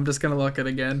 I'm just gonna lock it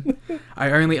again.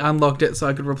 I only unlocked it so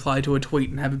I could reply to a tweet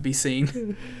and have it be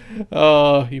seen.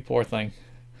 Oh, you poor thing.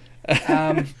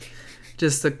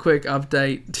 Just a quick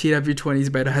update. TW20's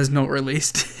beta has not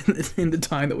released in the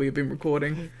time that we have been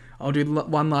recording. I'll do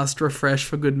one last refresh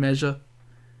for good measure.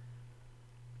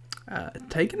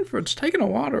 It's taken a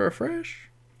while to refresh.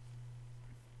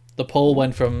 The poll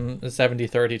went from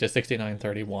 70-30 to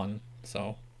 69-31,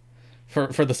 so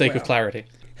for the sake of Wow. clarity.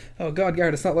 Oh god,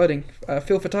 Garrett, it's not loading.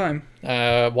 Feel for time.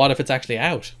 What if it's actually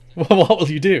out? What will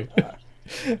you do?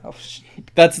 Oh, shit.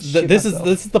 This is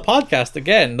myself. the podcast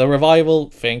again, the revival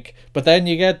think, but then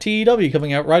you get TEW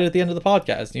coming out right at the end of the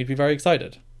podcast, and you'd be very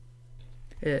excited.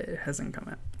 It hasn't come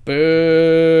out.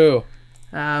 Boo!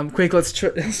 Quick, let's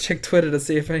check Twitter to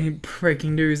see if any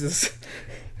breaking news is.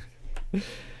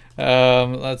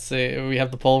 Let's see. We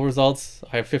have the poll results.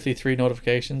 I have 53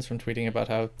 notifications from tweeting about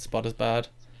how Spot is bad.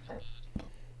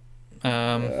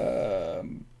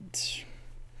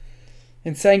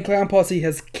 Insane Clown Posse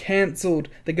has cancelled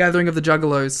the Gathering of the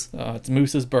Juggalos. It's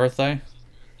Moose's birthday.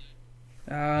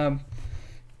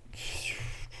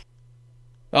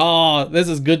 Oh, this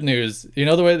is good news. You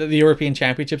know the way that the European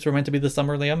Championships were meant to be this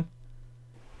summer, Liam?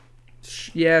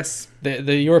 Yes.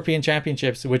 The European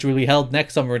Championships, which will be held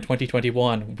next summer in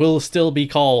 2021, will still be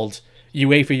called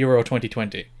UEFA Euro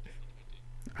 2020.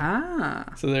 Ah.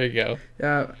 So there you go.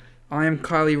 I am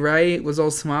Kylie Ray. It was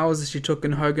all smiles as she took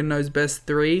in Hogan Knows Best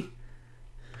 3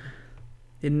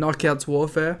 in Knockouts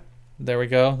Warfare. There we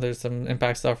go. There's some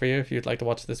Impact stuff for you if you'd like to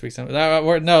watch this week's.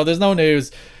 No, there's no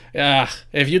news.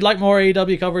 If you'd like more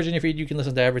AEW coverage in your feed, you can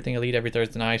listen to Everything Elite every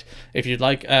Thursday night. If you'd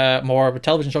like more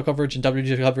television show coverage and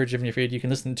WWE coverage in your feed, you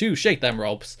can listen to Shake Them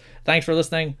Ropes. Thanks for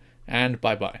listening, and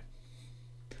bye-bye.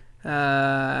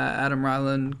 Adam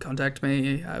Ryland, contact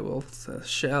me. I will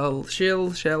shill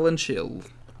and shill.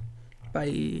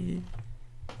 Bye.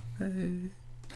 Bye.